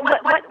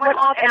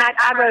 And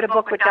I wrote a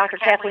book with Dr.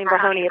 Kathleen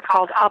Brahoni. It's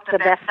called Up the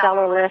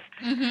Bestseller List.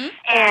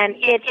 And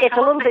it's a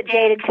little bit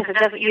dated because it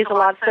doesn't use a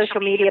lot of social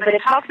media, but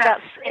it talks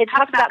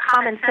about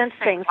common sense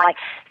things like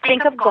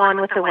think of Gone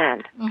with the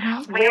Wind.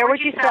 Where would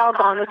you sell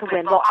Gone with the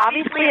Wind? Well,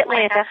 obviously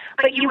Atlanta,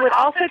 but you would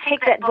also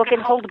take that book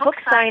and hold book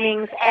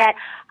signings at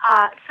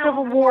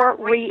Civil War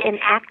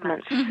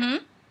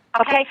reenactments.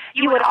 Okay,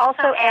 you would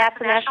also ask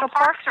the National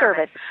Park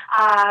Service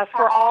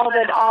for all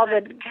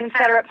the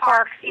Confederate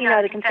parks,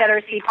 the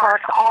Confederacy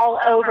parks all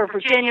over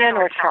Virginia,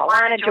 North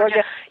Carolina,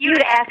 Georgia. You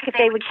would ask if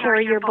they would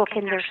carry your book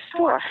in their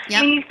store.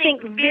 And you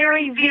think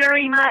very,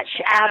 very much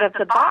out of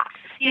the box.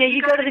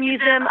 You go to the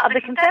Museum of the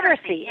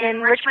Confederacy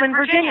in Richmond,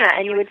 Virginia,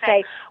 and you would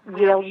say,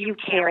 will you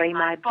carry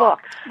my book?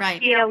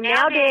 Right.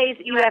 Nowadays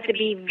you have to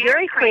be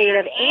very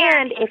creative,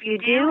 and if you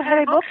do have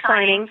a book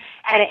signing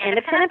at an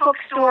independent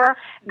bookstore,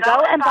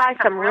 go and buy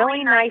some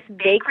really nice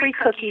bakery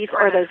cookies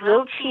or those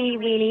little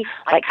teeny-weeny,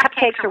 like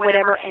cupcakes or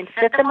whatever, and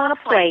sit them on a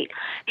plate,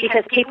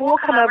 because people will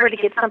come over to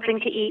get something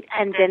to eat,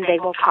 and then they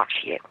will talk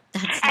to you.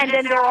 And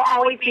then there will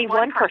always be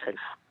one person,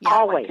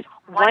 always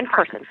one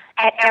person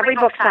at every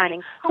book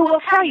signing who will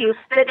tell you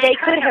that they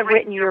could have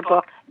written your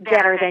book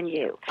better than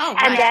you.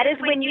 And that is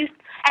when you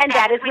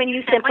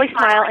simply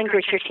smile and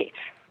grit your teeth.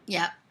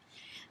 Yeah.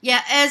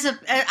 Yeah,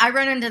 I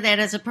run into that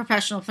as a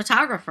professional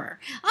photographer.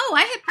 Oh,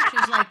 I have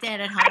pictures like that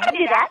at home. I can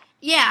do that.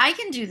 Yeah, I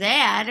can do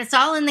that. It's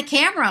all in the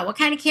camera. What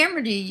kind of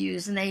camera do you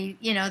use? And they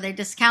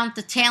discount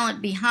the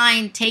talent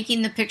behind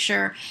taking the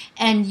picture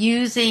and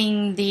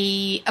using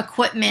the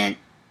equipment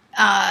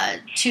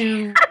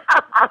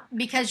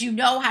because you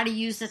know how to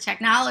use the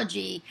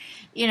technology,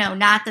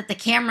 not that the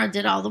camera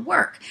did all the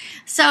work.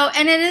 So,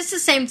 and it is the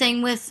same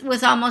thing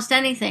with almost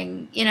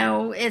anything,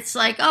 it's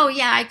like, oh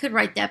yeah, I could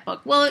write that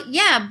book. Well,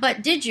 yeah,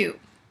 but did you?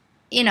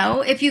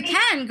 if you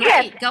can, great,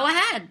 yes. Go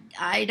ahead.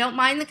 I don't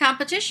mind the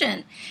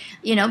competition,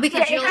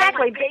 because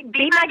exactly.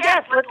 Be my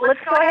guest. Let's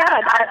go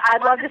ahead.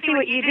 I'd love to see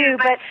what you do,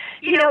 but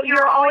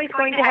you're always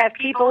going to have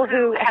people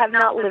who have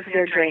not lived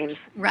their dreams,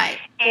 right?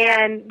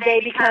 And they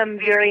become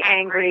very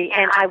angry.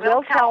 And I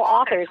will tell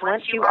authors,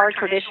 once you are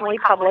traditionally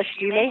published,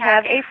 you may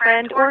have a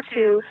friend or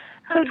two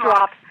who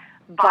drops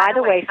by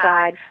the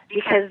wayside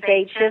because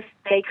they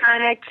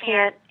kind of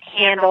can't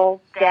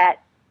handle that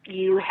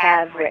you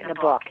have written a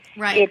book.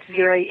 Right. It's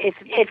very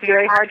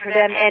hard for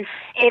them, and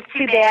it's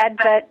too bad.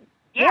 But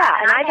yeah,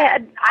 and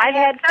I've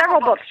had several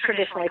books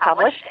traditionally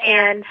published,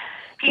 and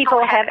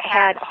people have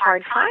had a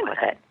hard time with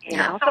it. So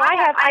I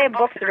have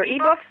books that are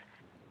ebooks.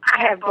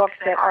 I have books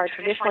that are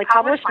traditionally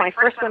published. My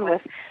first one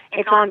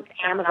it's on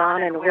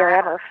Amazon and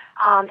wherever.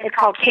 It's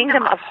called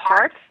Kingdom of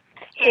Hearts.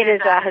 It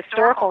is a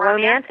historical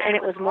romance, and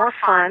it was more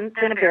fun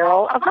than a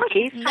barrel of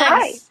monkeys to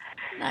write.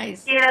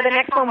 Nice. The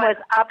next one was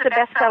up the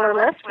bestseller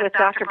list with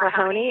Dr.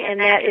 Brahoni, and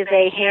that is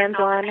a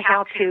hands-on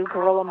how-to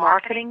guerrilla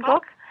marketing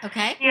book.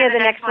 Okay. The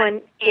next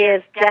one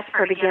is Death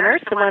for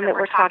Beginners, the one that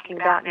we're talking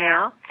about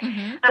now.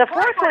 Mm-hmm. The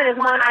fourth one is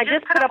one I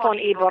just put up on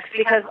ebooks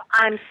because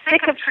I'm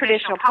sick of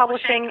traditional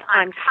publishing.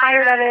 I'm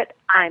tired of it.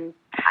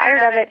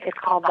 It's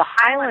called The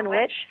Highland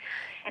Witch.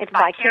 It's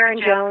by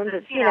Karen Jones.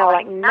 It's,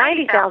 like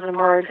 90,000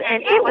 words,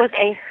 and it was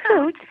a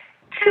hoot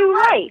to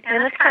write.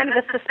 And it's kind of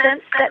a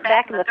suspense set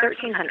back in the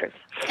 1300s.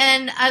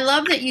 And I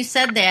love that you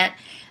said that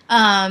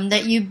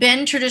you've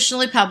been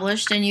traditionally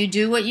published and you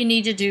do what you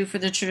need to do for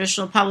the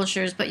traditional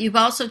publishers, but you've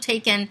also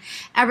taken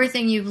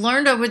everything you've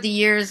learned over the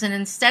years, and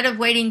instead of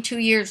waiting 2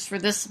 years for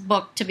this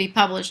book to be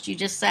published, you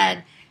just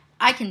said,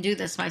 I can do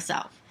this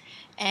myself.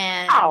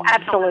 And,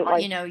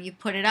 absolutely. You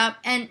put it up.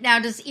 And now,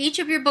 does each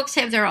of your books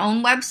have their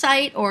own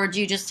website, or do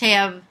you just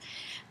have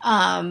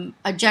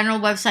a general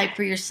website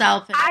for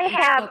yourself? And I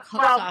have,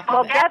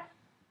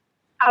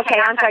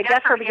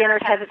 Death for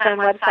Beginners has its own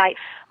website.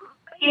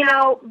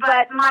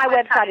 But my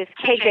website is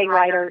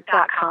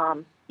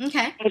kjwriter.com.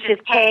 Okay. It's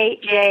just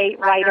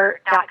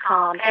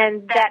kjwriter.com,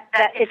 and that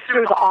it's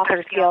through the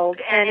Authors Guild,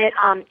 and it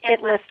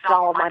lists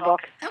all of my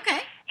books.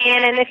 Okay.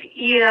 And if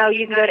you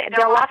can go to,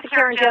 there are lots of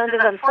Karen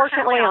Joneses,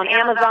 unfortunately, on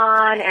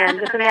Amazon and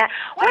this and that.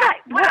 What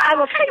I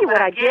will tell you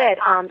what I did,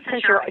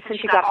 since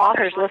you got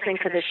authors listening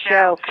to this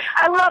show.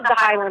 I love The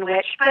Highland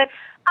Witch, but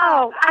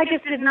I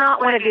just did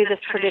not want to do this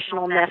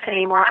traditional mess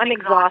anymore. I'm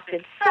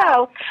exhausted.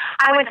 So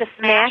I went to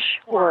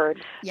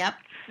Smashwords. Yep.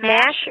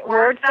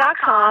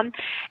 Smashwords.com,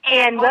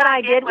 and what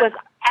I did was,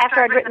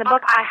 after I'd written the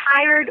book, I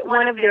hired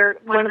one of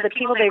the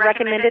people they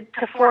recommended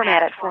to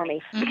format it for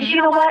me. Because you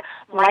know what?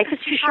 Life is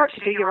too short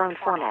to do your own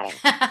formatting.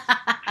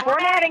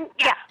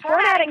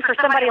 Formatting for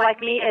somebody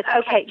like me is,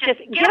 okay, just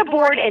get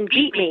aboard and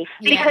beat me,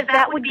 because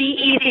that would be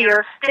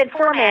easier than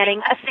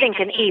formatting a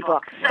stinking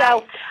ebook.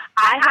 So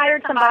I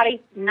hired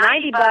somebody,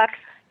 $90.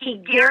 He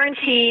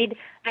guaranteed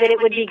that it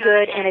would be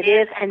good, and it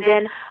is. And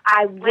then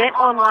I went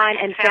online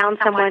and found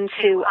someone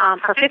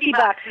for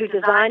 $50 who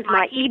designed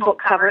my ebook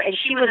cover, and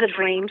she was a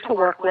dream to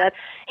work with.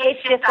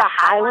 It's just a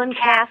Highland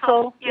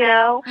castle,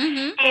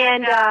 Mm-hmm.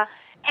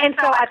 And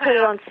so I put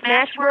it on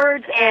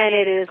Smashwords, and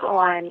it is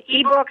on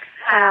ebooks.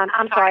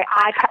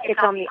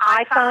 It's on the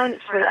iPhone.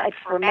 It's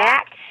for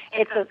Mac.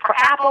 It's for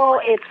Apple.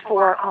 It's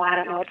for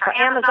it's for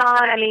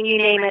Amazon. I mean, you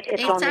name it.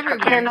 It's on for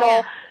Kindle.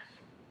 Yeah.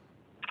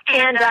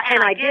 And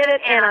I did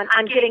it, and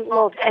I'm getting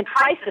and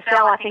price to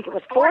sell. I think it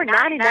was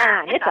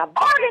 $4.99. It's a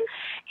bargain,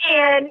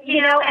 and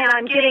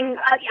I'm getting.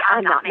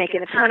 I'm not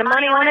making a ton of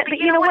money on it, but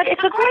you know what?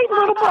 It's a great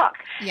little book,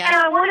 and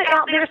I want it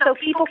out there so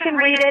people can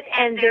read it.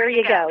 And there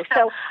you go.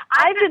 So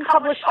I've been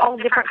published all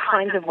different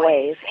kinds of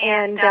ways,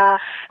 and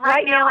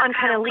right now I'm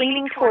kind of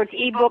leaning towards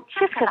ebook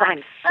just because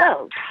I'm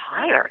so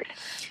tired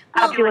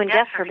of doing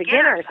Death for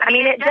Beginners. I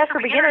mean, Death for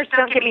Beginners,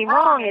 don't get me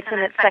wrong, it's in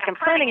its second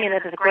printing, and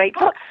it's a great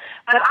book.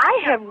 But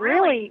I have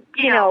really,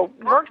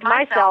 worked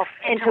myself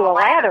into a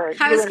lather.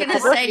 I was going to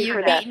say,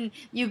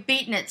 you've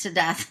beaten it to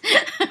death.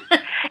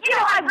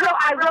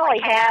 I really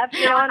have.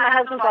 And my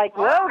husband's like,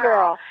 whoa,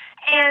 girl.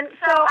 And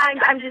so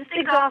I'm just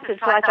exhausted.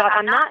 So I thought,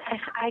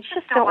 I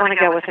just don't want to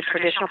go with a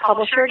traditional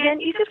publisher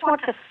again. You just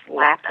want to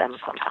slap them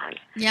sometimes.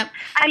 Yep.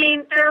 I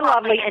mean, they're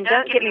lovely, and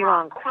don't get me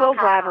wrong, Quill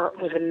Driver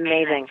was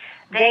amazing.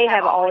 They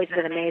have always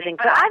been amazing.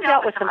 But I've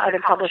dealt with some other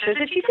publishers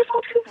that you just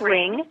want to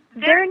wring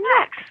their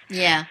necks.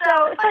 Yeah.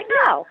 So it's like,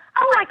 no,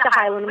 I like the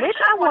Highland Witch.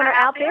 I want her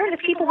out there, and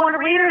if people want to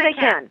read her, they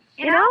can.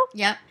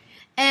 Yep.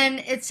 And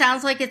it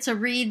sounds like it's a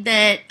read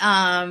that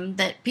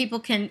that people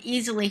can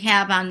easily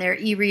have on their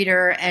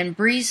e-reader and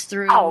breeze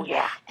through. Oh,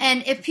 yeah.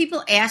 And if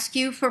people ask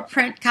you for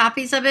print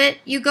copies of it,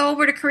 you go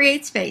over to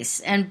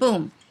CreateSpace, and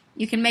boom,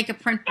 you can make a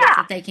print book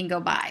that they can go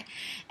buy.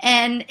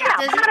 And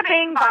bada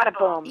bing, bada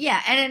boom.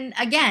 Yeah, and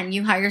again,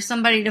 you hire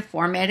somebody to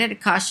format it.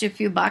 It costs you a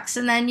few bucks,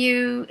 and then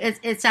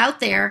it's out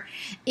there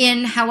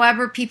in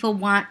however people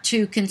want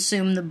to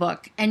consume the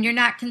book. And you're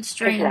not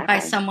constrained by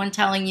someone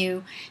telling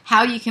you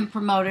how you can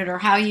promote it or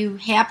how you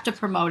have to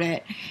promote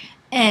it.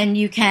 And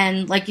you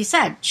can, like you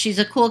said, she's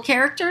a cool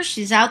character.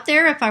 She's out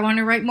there. If I want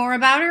to write more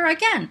about her, I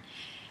can.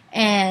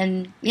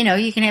 And,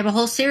 you can have a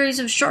whole series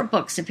of short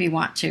books if you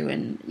want to.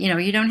 And,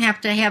 you don't have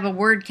to have a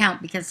word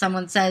count because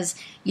someone says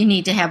you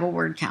need to have a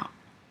word count.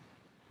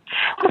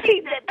 Well,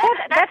 see,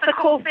 that's the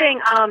cool thing.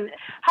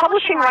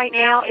 Publishing right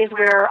now is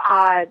where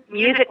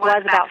music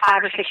was about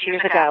 5 or 6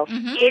 years ago.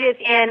 Mm-hmm. It is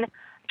in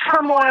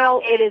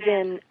turmoil. It is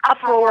in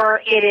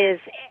uproar. It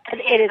is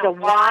a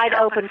wide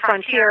open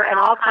frontier, and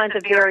all kinds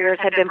of barriers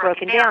have been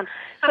broken down.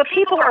 So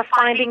people are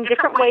finding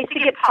different ways to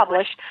get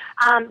published.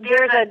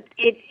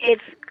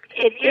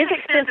 It is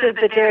expensive,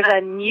 but there's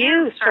a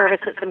new service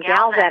that some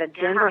gals out of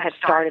Denver have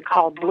started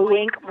called Blue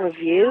Ink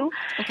Review,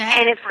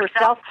 and it's for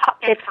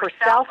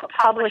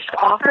self-published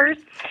authors,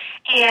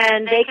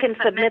 and they can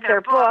submit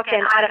their book,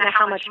 and I don't know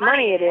how much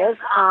money it is,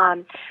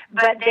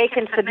 but they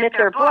can submit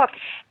their book,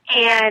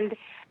 and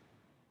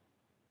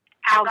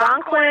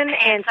Algonquin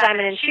and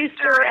Simon &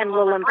 Schuster and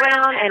Llewellyn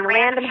Brown and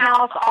Random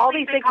House, all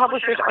these big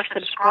publishers are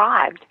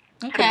subscribed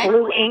to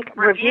Blue Ink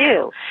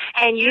Review.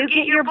 And you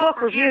get your book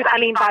reviewed,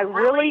 by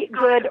really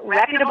good,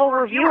 reputable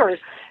reviewers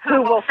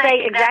who will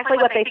say exactly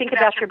what they think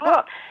about your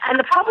book. And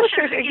the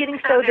publishers are getting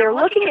so they're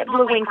looking at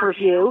Blue Ink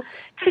Review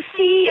to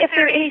see if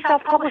there are any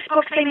self-published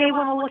books they may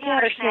want to look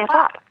at or snap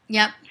up.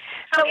 Yep.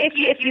 So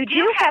if you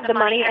do have the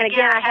money, and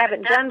again, I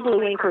haven't done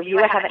Blue Ink Review,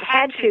 I haven't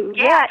had to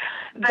yet,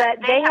 but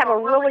they have a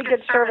really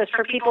good service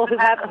for people who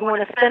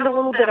want to spend a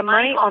little bit of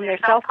money on their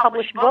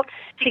self-published book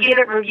to get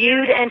it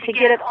reviewed and to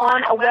get it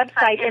on a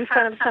website in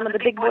front of some of the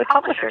big boy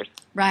publishers.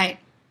 Right.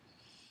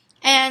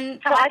 And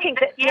so I think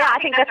so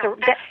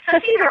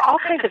see, there are all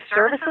kinds of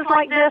services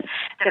like this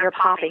that are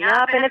popping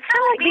up, and it's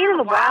kind of like being in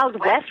the Wild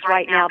West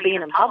right now,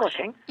 being in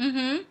publishing.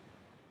 Mm-hmm.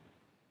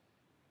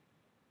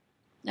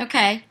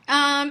 Okay.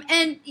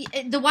 And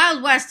the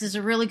Wild West is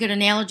a really good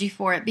analogy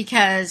for it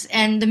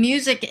and the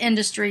music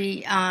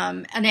industry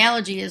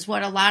analogy is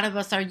what a lot of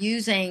us are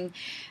using.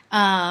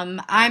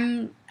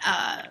 I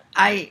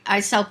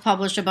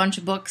self-publish a bunch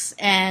of books,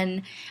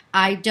 and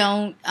I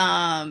didn't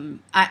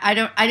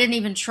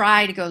even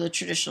try to go the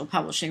traditional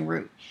publishing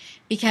route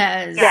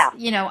because,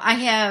 I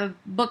have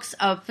books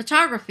of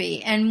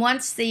photography, and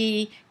once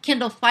the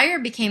Kindle Fire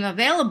became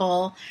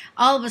available,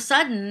 all of a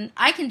sudden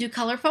I can do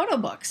color photo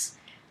books.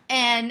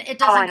 And it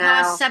doesn't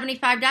cost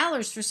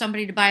 $75 for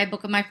somebody to buy a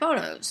book of my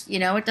photos.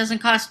 It doesn't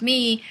cost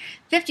me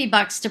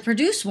 $50 to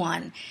produce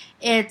one.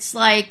 It's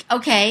like,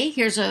 okay,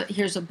 here's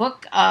a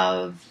book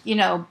of,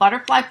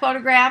 butterfly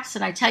photographs,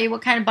 and I tell you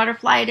what kind of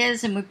butterfly it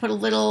is, and we put a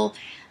little,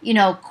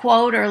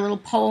 quote or a little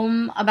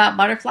poem about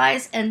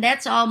butterflies, and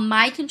that's all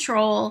my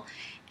control,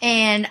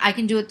 and I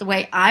can do it the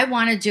way I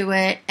want to do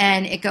it,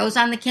 and it goes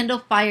on the Kindle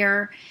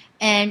Fire.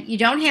 And you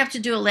don't have to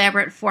do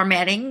elaborate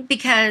formatting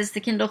because the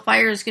Kindle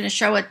Fire is going to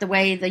show it the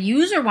way the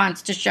user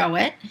wants to show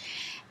it.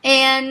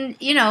 And,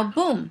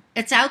 boom,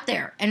 it's out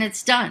there and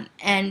it's done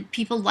and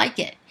people like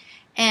it.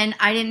 And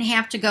I didn't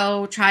have to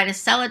go try to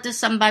sell it to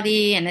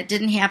somebody, and it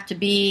didn't have to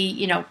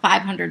be,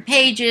 500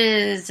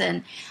 pages.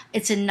 And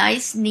it's a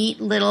nice,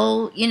 neat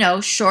little,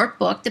 short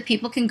book that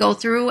people can go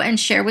through and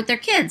share with their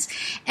kids.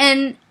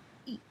 And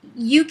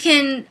you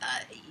can,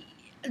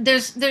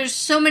 there's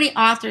so many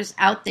authors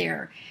out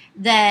there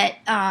that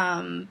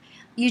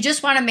you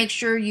just want to make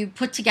sure you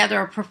put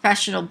together a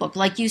professional book.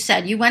 Like you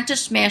said, you went to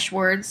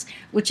Smashwords,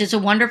 which is a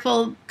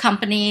wonderful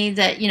company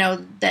that,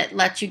 that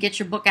lets you get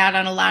your book out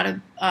on a lot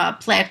of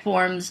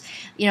platforms.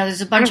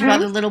 There's a bunch of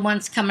other little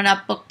ones coming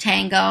up, Book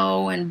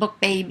Tango and Book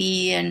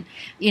Baby and,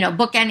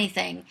 Book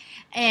Anything.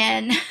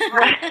 And,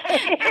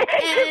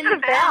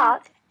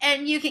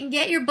 and you can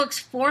get your books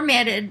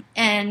formatted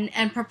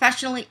and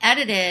professionally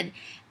edited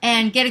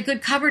and get a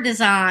good cover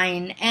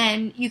design,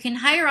 and you can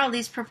hire all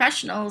these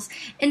professionals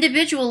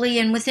individually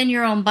and within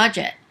your own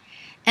budget.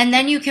 And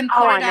then you can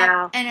put it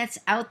up, and it's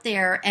out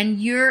there, and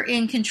you're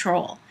in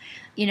control.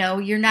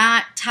 You're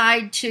not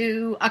tied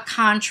to a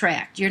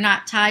contract. You're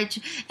not tied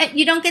to, and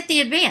you don't get the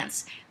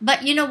advance.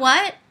 But you know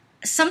what?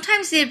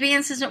 Sometimes the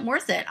advance isn't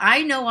worth it.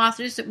 I know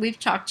authors that we've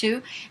talked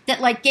to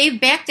that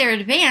gave back their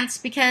advance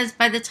because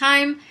by the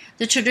time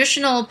the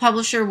traditional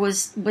publisher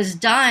was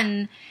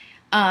done,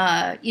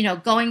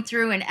 going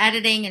through and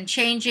editing and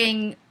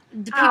changing,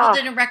 the people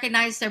didn't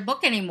recognize their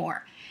book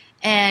anymore.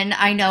 And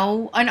I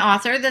know an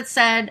author that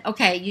said,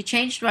 okay, you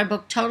changed my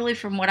book totally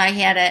from what I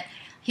had it.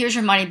 Here's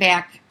your money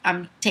back.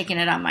 I'm taking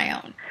it on my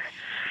own.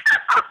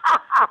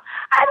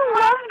 I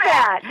love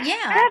that.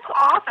 Yeah. That's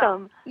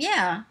awesome.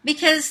 Yeah.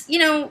 Because,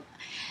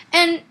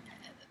 and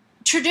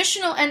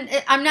traditional, and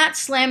I'm not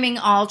slamming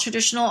all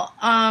traditional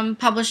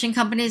publishing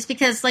companies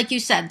because, like you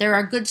said, there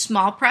are good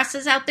small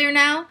presses out there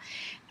now.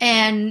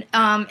 And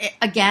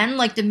again,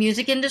 like the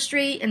music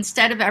industry,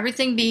 instead of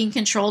everything being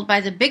controlled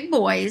by the big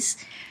boys,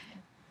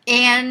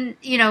 and,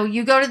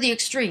 you go to the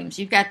extremes.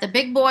 You've got the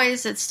big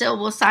boys that still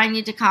will sign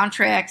you to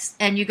contracts,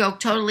 and you go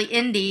totally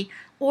indie.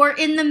 Or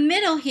in the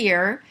middle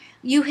here,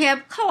 you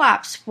have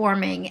co-ops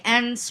forming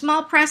and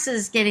small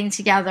presses getting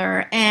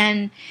together.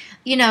 And,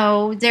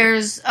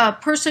 there's a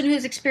person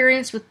who's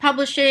experienced with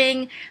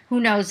publishing, who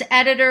knows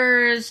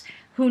editors,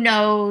 who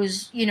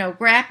knows,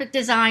 graphic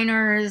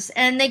designers,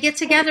 and they get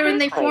together and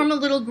they form a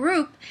little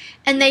group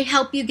and they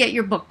help you get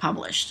your book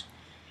published.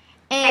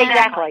 And,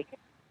 exactly.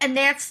 And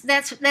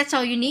that's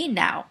all you need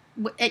now.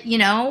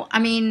 I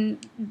mean,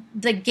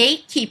 the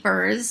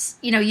gatekeepers,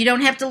 you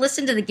don't have to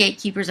listen to the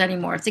gatekeepers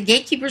anymore. If the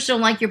gatekeepers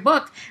don't like your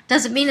book,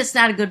 doesn't mean it's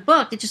not a good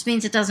book. It just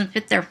means it doesn't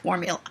fit their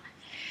formula.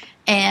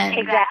 And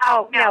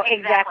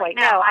exactly.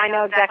 No, I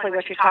know exactly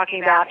what you're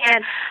talking about,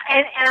 and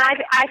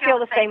I feel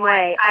the same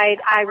way.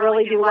 I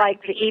really do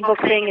like the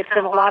ebook thing. It's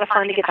been a lot of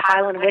fun to get the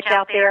Highland Witch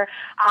out there.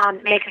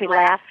 It makes me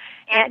laugh.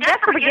 And Death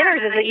for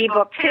Beginners is an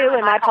ebook too,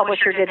 and my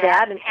publisher did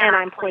that, and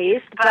I'm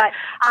pleased. But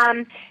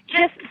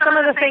just some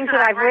of the things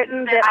that I've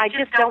written that I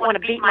just don't want to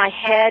beat my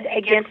head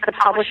against the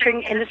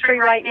publishing industry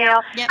right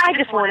now. Yep. I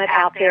just want it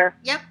out there.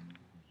 Yep.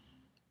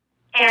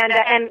 And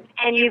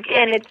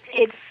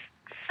it's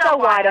so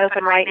wide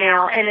open right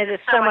now, and it is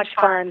so much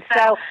fun.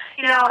 So,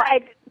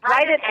 I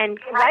write it and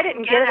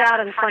get it out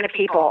in front of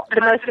people.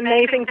 The most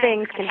amazing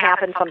things can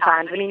happen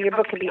sometimes. I mean, your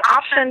book can be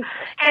optioned,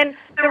 and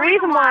the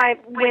reason why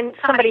when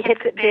somebody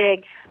hits it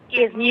big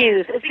is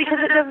news is because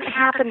it doesn't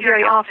happen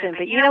very often.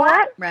 But you know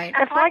what? Right.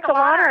 It's like the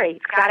lottery.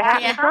 It's got to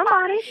happen to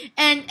somebody.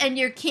 And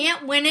you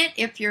can't win it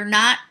if you're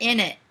not in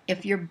it.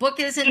 If your book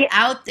isn't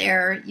out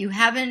there, you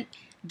haven't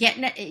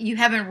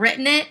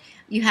written it,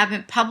 you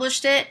haven't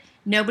published it,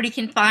 nobody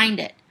can find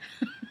it.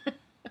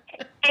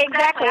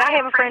 Exactly. I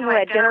have a friend who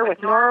had dinner with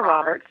Nora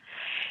Roberts,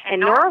 and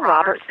Nora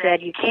Roberts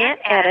said, "You can't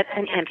edit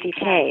an empty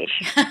page."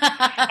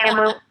 and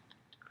when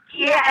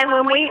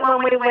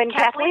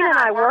Kathleen and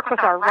I work with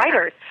our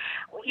writers,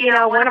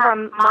 one of our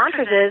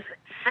mantras is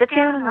sit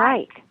down and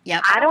write.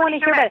 Yep. I don't want to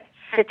hear about it.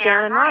 Sit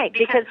down and write,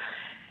 because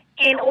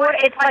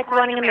it's like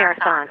running a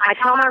marathon. I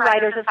tell my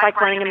writers it's like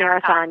running a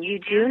marathon. You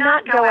do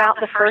not go out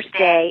the first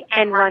day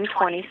and run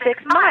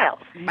 26 miles.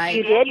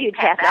 Right. You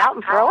tap out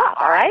and throw up,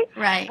 all right?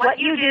 Right. What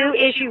you do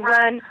is you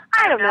run,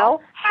 half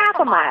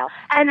a mile.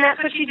 And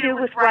that's what you do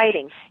with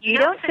writing. You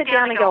don't sit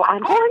down and go,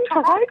 I'm going to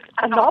write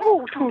a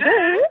novel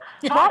today.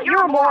 Well,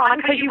 you're a moron,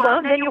 because you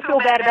won't. Then you'll feel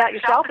bad about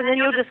yourself, and then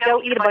you'll just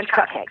go eat a bunch of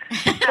cupcakes.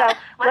 So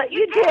what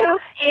you do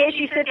is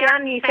you sit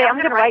down and you say, I'm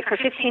going to write for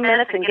 15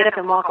 minutes and get up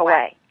and walk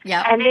away.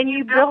 Yep. And then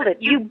you build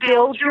it. You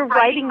build your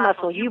writing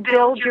muscle. You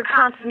build your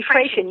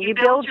concentration. You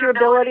build your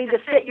ability to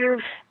sit your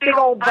big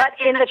old butt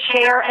in the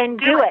chair and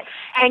do it.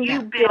 And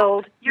you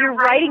build your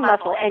writing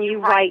muscle, and you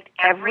write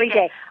every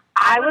day.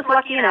 I was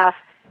lucky enough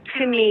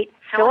to meet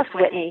Phyllis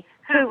Whitney,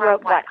 who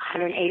wrote,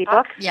 180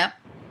 books? Yep.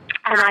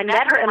 And I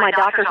met her in my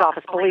doctor's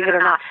office, believe it or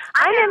not.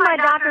 I'm in my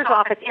doctor's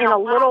office in a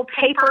little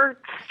paper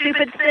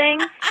stupid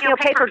thing,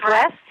 paper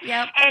dress.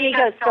 Yep. And he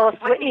goes, Phyllis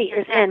Whitney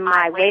is in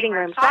my waiting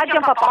room. So I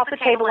jump up off the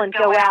table and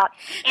go out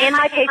in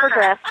my paper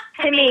dress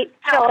to meet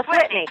Phyllis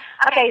Whitney.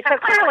 Okay, so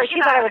clearly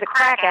she thought I was a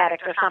crack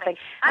addict or something.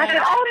 And I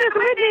said, Miss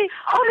Whitney.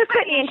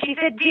 And she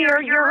said,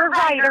 dear, you're a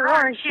writer,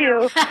 aren't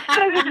you? I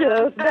said,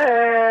 yes,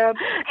 ma'am.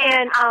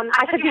 And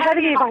I said, do you have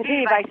any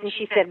advice? And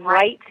she said,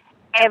 write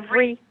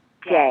every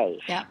day.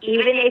 Yep.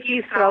 Even if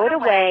you throw it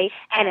away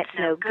and it's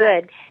no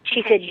good,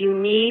 she said, you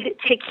need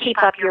to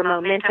keep up your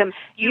momentum.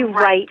 You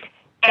write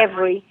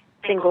every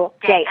single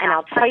day. And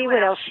I'll tell you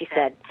what else she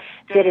said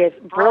that is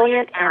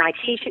brilliant, and I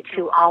teach it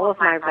to all of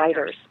my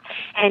writers.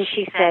 And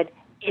she said,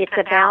 it's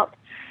about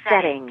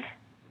setting.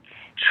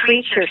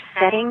 Treat your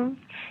setting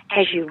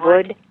as you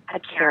would a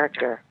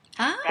character.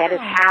 Oh. That is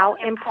how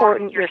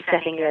important your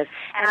setting is.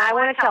 And I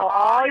want to tell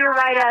all your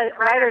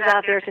writers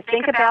out there to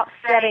think about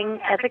setting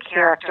as a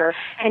character,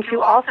 and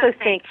to also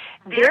think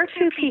they're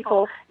two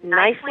people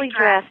nicely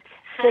dressed,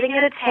 sitting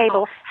at a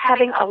table,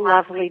 having a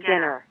lovely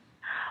dinner.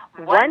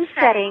 One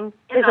setting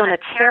is on a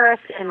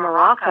terrace in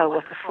Morocco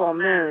with a full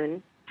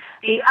moon.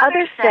 The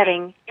other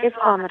setting is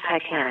on the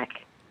Titanic.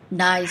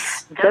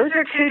 Nice. Those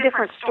are two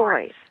different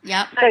stories.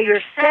 Yep. So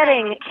your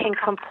setting can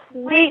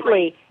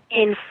completely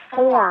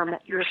inform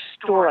your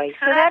story.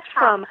 So that's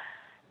from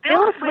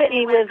Phyllis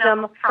Whitney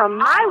wisdom, from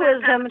my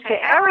wisdom to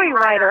every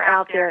writer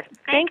out there.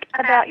 Think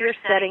about your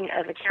setting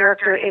as a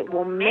character. It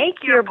will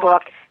make your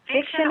book,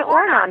 fiction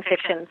or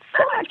nonfiction,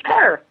 so much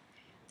better.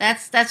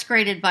 That's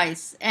great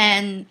advice,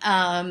 and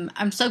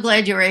I'm so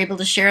glad you were able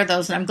to share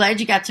those, and I'm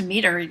glad you got to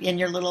meet her in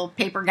your little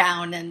paper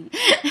gown. And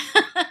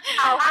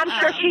I'm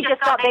sure she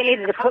just thought they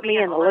needed to put me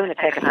in the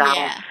lunatic asylum.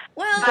 Yeah.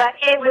 Well, but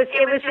it was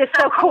just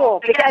so cool,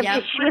 because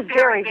she was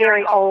very,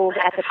 very old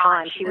at the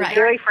time. She was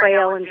very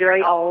frail and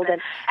very old,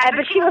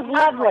 but she was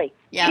lovely.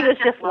 Yeah. She was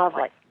just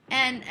lovely.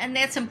 And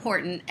that's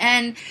important.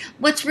 And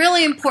what's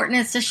really important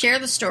is to share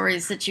the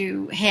stories that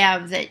you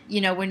have, that,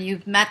 when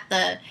you've met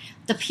the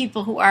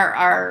people who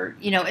are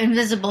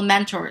invisible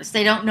mentors.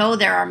 They don't know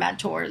they're our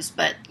mentors,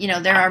 but,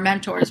 they're our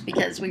mentors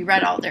because we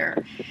read all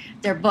their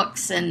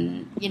books,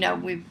 and,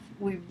 we've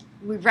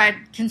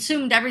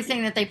consumed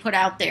everything that they put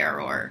out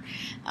there, or,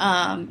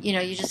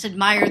 you just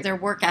admire their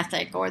work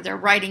ethic or their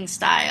writing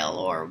style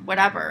or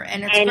whatever.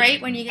 And it's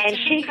great when you get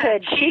to meet her.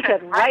 And she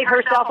could write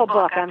herself a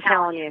book, I'm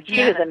telling you.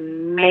 She was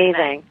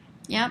amazing.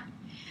 Yep.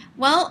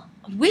 Well,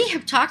 we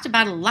have talked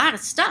about a lot of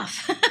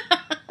stuff.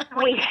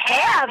 We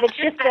have. It's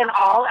just been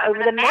all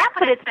over the map,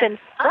 but it's been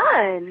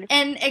fun.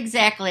 And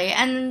exactly.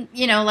 And,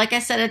 like I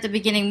said at the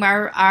beginning,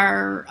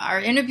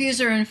 our interviews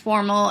are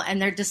informal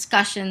and they're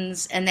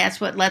discussions, and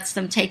that's what lets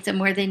them take them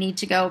where they need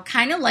to go,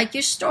 kind of like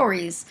your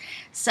stories.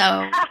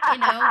 So,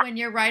 when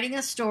you're writing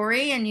a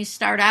story and you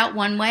start out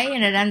one way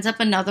and it ends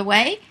up another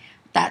way,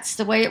 that's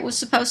the way it was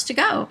supposed to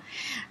go.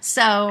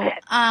 So,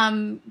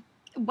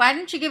 why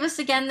don't you give us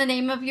again the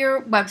name of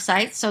your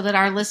website so that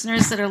our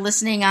listeners that are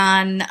listening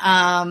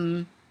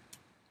on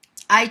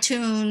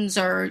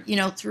iTunes or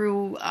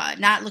through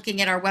not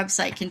looking at our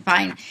website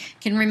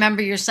can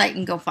remember your site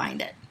and go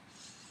find it.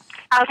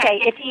 Okay,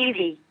 it's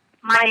easy.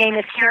 My name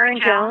is Karen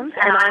Jones,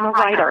 and I'm a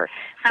writer.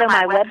 So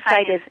my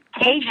website is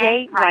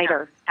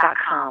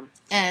kjwriter.com.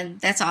 And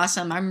that's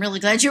awesome. I'm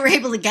really glad you were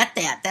able to get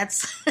that.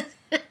 That's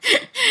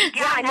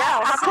yeah, I know.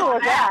 How cool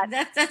is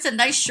that? That's a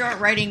nice short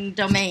writing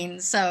domain.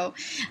 So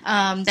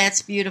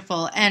that's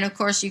beautiful. And of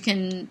course, you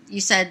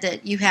said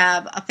that you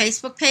have a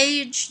Facebook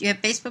page. You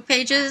have Facebook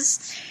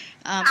pages.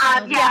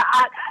 Anybody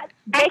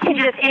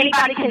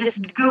can just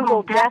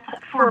Google Death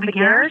for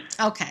Beginners.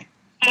 Okay.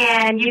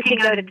 And you can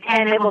go to,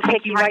 and it will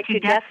take you right to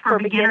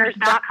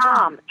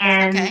deathforbeginners.com.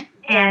 And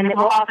it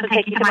will also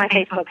take you to my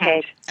Facebook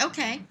page.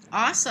 Okay,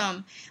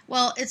 awesome.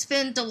 Well, it's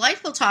been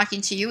delightful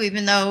talking to you,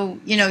 even though,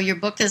 your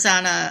book is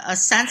on a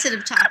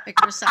sensitive topic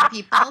for some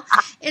people.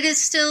 It is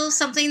still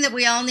something that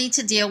we all need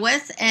to deal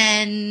with.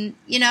 And,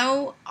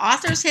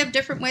 authors have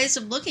different ways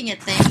of looking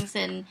at things.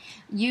 And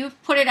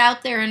you've put it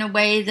out there in a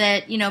way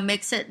that,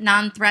 makes it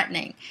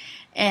non-threatening.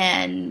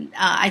 And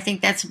I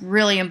think that's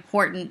really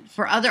important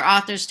for other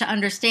authors to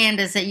understand,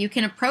 is that you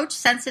can approach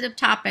sensitive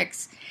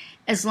topics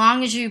as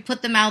long as you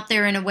put them out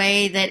there in a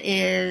way that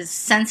is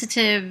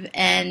sensitive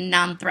and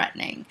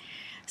non-threatening.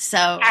 So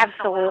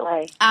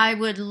absolutely, I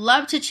would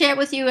love to chat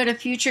with you at a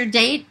future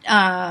date.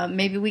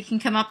 Maybe we can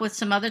come up with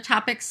some other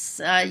topics.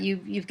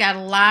 You've got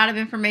a lot of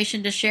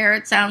information to share,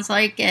 it sounds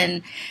like,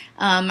 and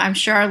I'm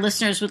sure our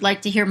listeners would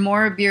like to hear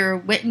more of your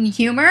wit and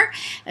humor,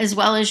 as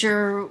well as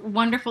your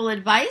wonderful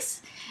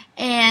advice.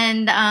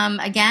 And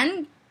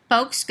again,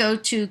 folks, go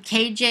to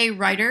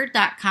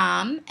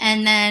kjwriter.com.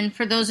 And then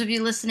for those of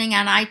you listening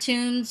on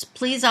iTunes,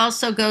 please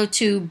also go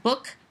to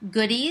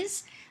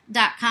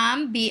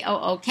BookGoodies.com,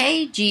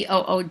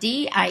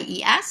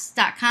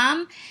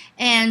 BookGoodies.com,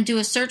 and do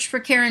a search for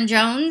Karen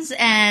Jones,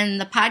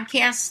 and the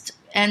podcast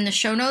and the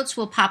show notes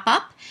will pop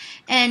up.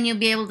 And you'll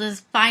be able to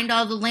find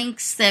all the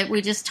links that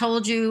we just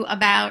told you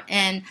about.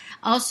 And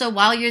also,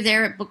 while you're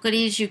there at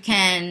BookGoodies, you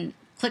can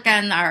click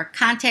on our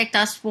Contact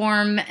Us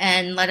form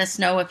and let us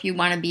know if you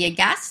want to be a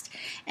guest.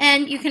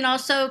 And you can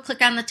also click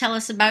on the Tell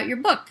Us About Your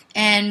Book.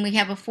 And we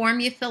have a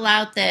form you fill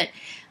out that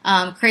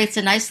creates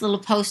a nice little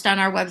post on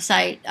our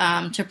website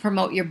to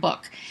promote your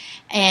book.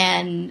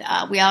 And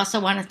we also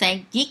want to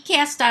thank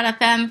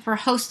Geekcast.fm for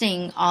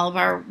hosting all of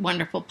our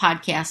wonderful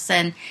podcasts.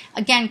 And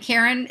again,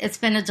 Karen, it's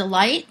been a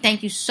delight.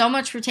 Thank you so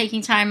much for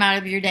taking time out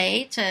of your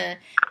day to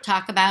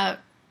talk about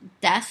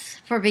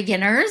Death for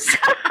Beginners.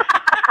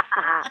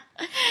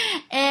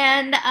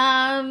 And,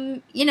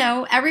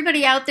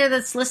 everybody out there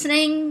that's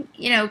listening,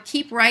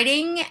 keep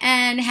writing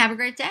and have a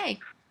great day.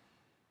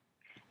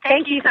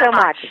 Thank you so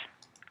much.